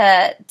wants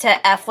to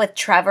F with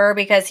Trevor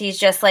because he's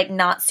just like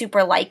not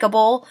super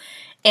likable,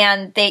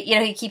 and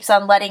he keeps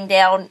on letting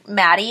down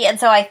Maddie, and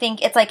so I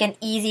think it's like an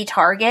easy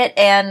target,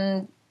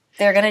 and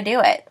they're gonna do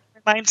it.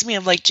 Reminds me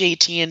of like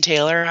JT and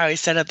Taylor. How I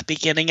said at the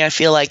beginning, I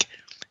feel like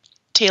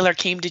Taylor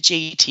came to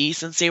JT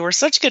since they were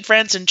such good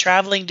friends and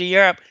traveling to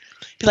Europe.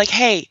 Be like,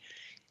 hey,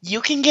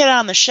 you can get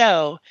on the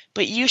show,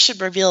 but you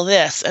should reveal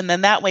this, and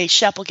then that way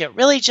Shep will get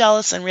really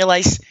jealous and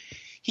realize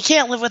he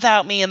can't live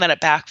without me, and then it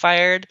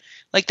backfired.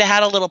 Like, they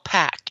had a little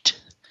pact.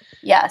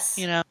 Yes.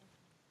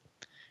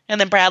 And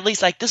then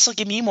Bradley's like, this will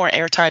give me more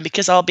airtime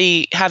because I'll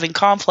be having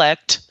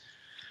conflict.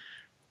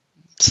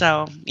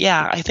 So,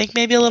 yeah, I think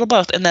maybe a little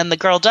both. And then the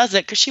girl does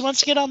it because she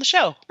wants to get on the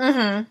show.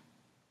 Mm-hmm.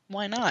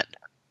 Why not?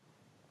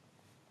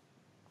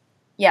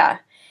 Yeah.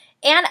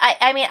 And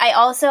I mean, I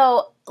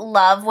also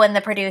love when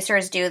the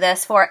producers do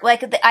this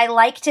I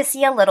like to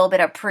see a little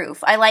bit of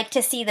proof. I like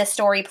to see the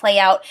story play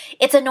out.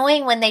 It's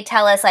annoying when they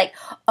tell us like,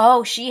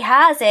 oh, she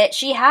has it.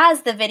 She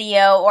has the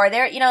video, or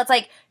it's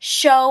like,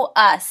 show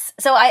us.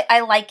 So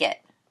I like it.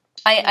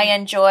 I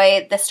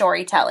enjoy the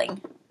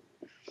storytelling.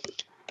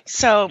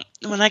 So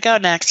when I go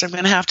next, I'm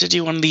going to have to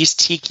do one of these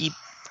tiki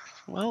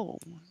whoa,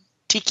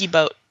 tiki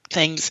boat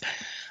things.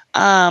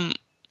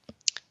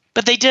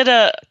 But they did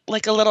a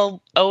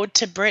little ode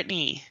to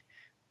Britney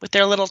with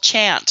their little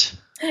chant.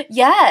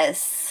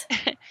 Yes.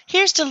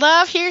 Here's to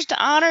love, here's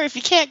to honor. If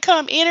you can't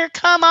come in her,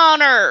 come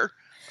on her.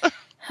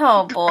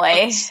 Oh,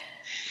 boy.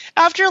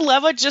 After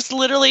Leva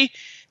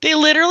they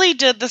literally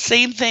did the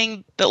same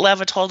thing that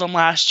Leva told them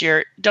last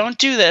year. Don't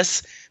do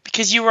this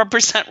because you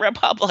represent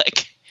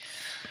Republic.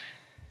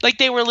 Like,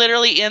 they were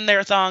literally in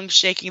their thongs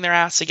shaking their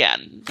ass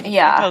again.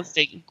 Yeah.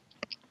 Posting.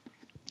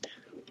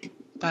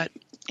 But,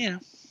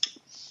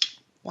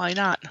 why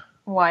not?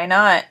 Why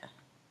not?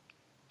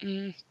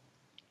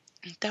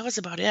 That was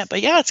about it.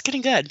 But yeah, it's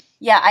getting good.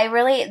 Yeah,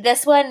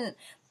 this one,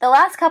 the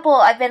last couple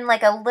I've been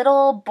like a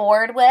little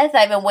bored with.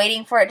 I've been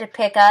waiting for it to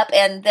pick up.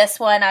 And this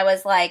one I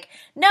was like,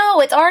 no,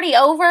 it's already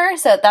over.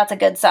 So that's a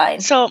good sign.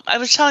 So I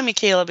was telling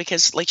Michaela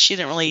because like she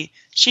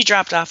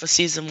dropped off of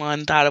season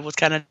 1, thought it was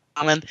kind of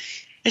dumb. And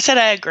I said,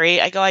 I agree.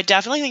 I go, I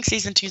definitely think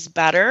season 2 is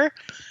better.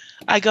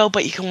 I go,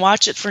 but you can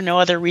watch it for no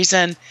other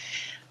reason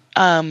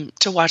to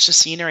watch the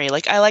scenery.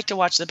 Like, I like to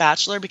watch The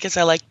Bachelor because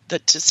I like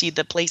to see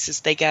the places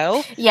they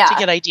go to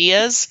get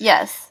ideas.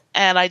 Yes.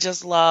 And I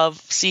just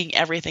love seeing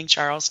everything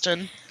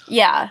Charleston.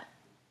 Yeah.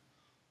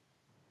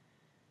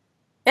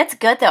 It's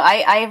good though.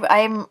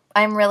 I'm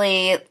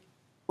really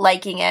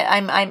liking it.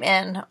 I'm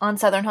in on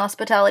Southern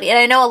Hospitality. And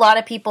I know a lot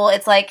of people,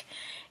 it's like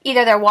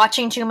either they're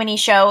watching too many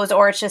shows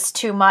or it's just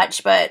too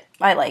much, but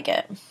I like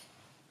it.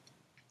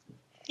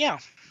 Yeah.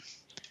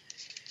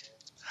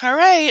 All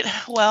right.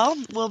 Well,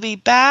 we'll be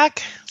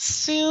back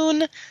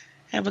soon.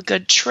 Have a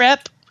good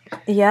trip.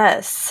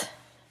 Yes.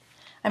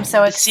 I'm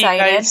so excited. See you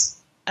guys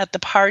at the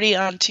party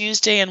on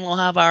Tuesday, and we'll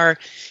have our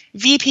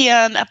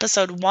VPN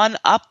episode 1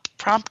 up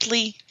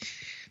promptly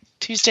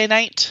Tuesday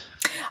night.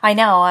 I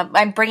know.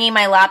 I'm bringing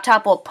my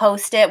laptop. We'll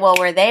post it while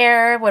we're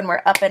there when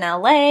we're up in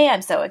LA.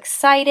 I'm so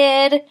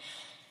excited. And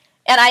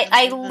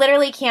I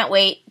literally can't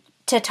wait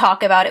to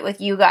talk about it with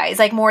you guys,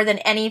 like more than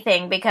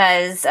anything,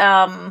 because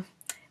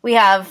we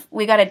got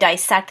to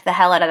dissect the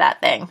hell out of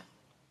that thing.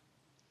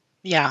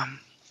 Yeah.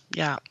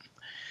 Yeah.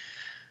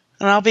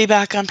 And I'll be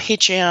back on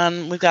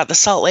Patreon. We've got the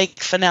Salt Lake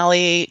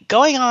finale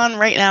going on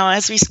right now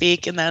as we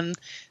speak. And then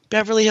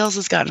Beverly Hills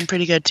has gotten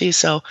pretty good too.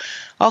 So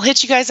I'll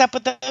hit you guys up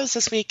with those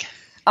this week.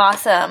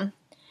 Awesome.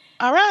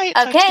 All right.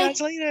 Okay. Talk to you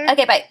guys later.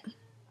 Okay, bye.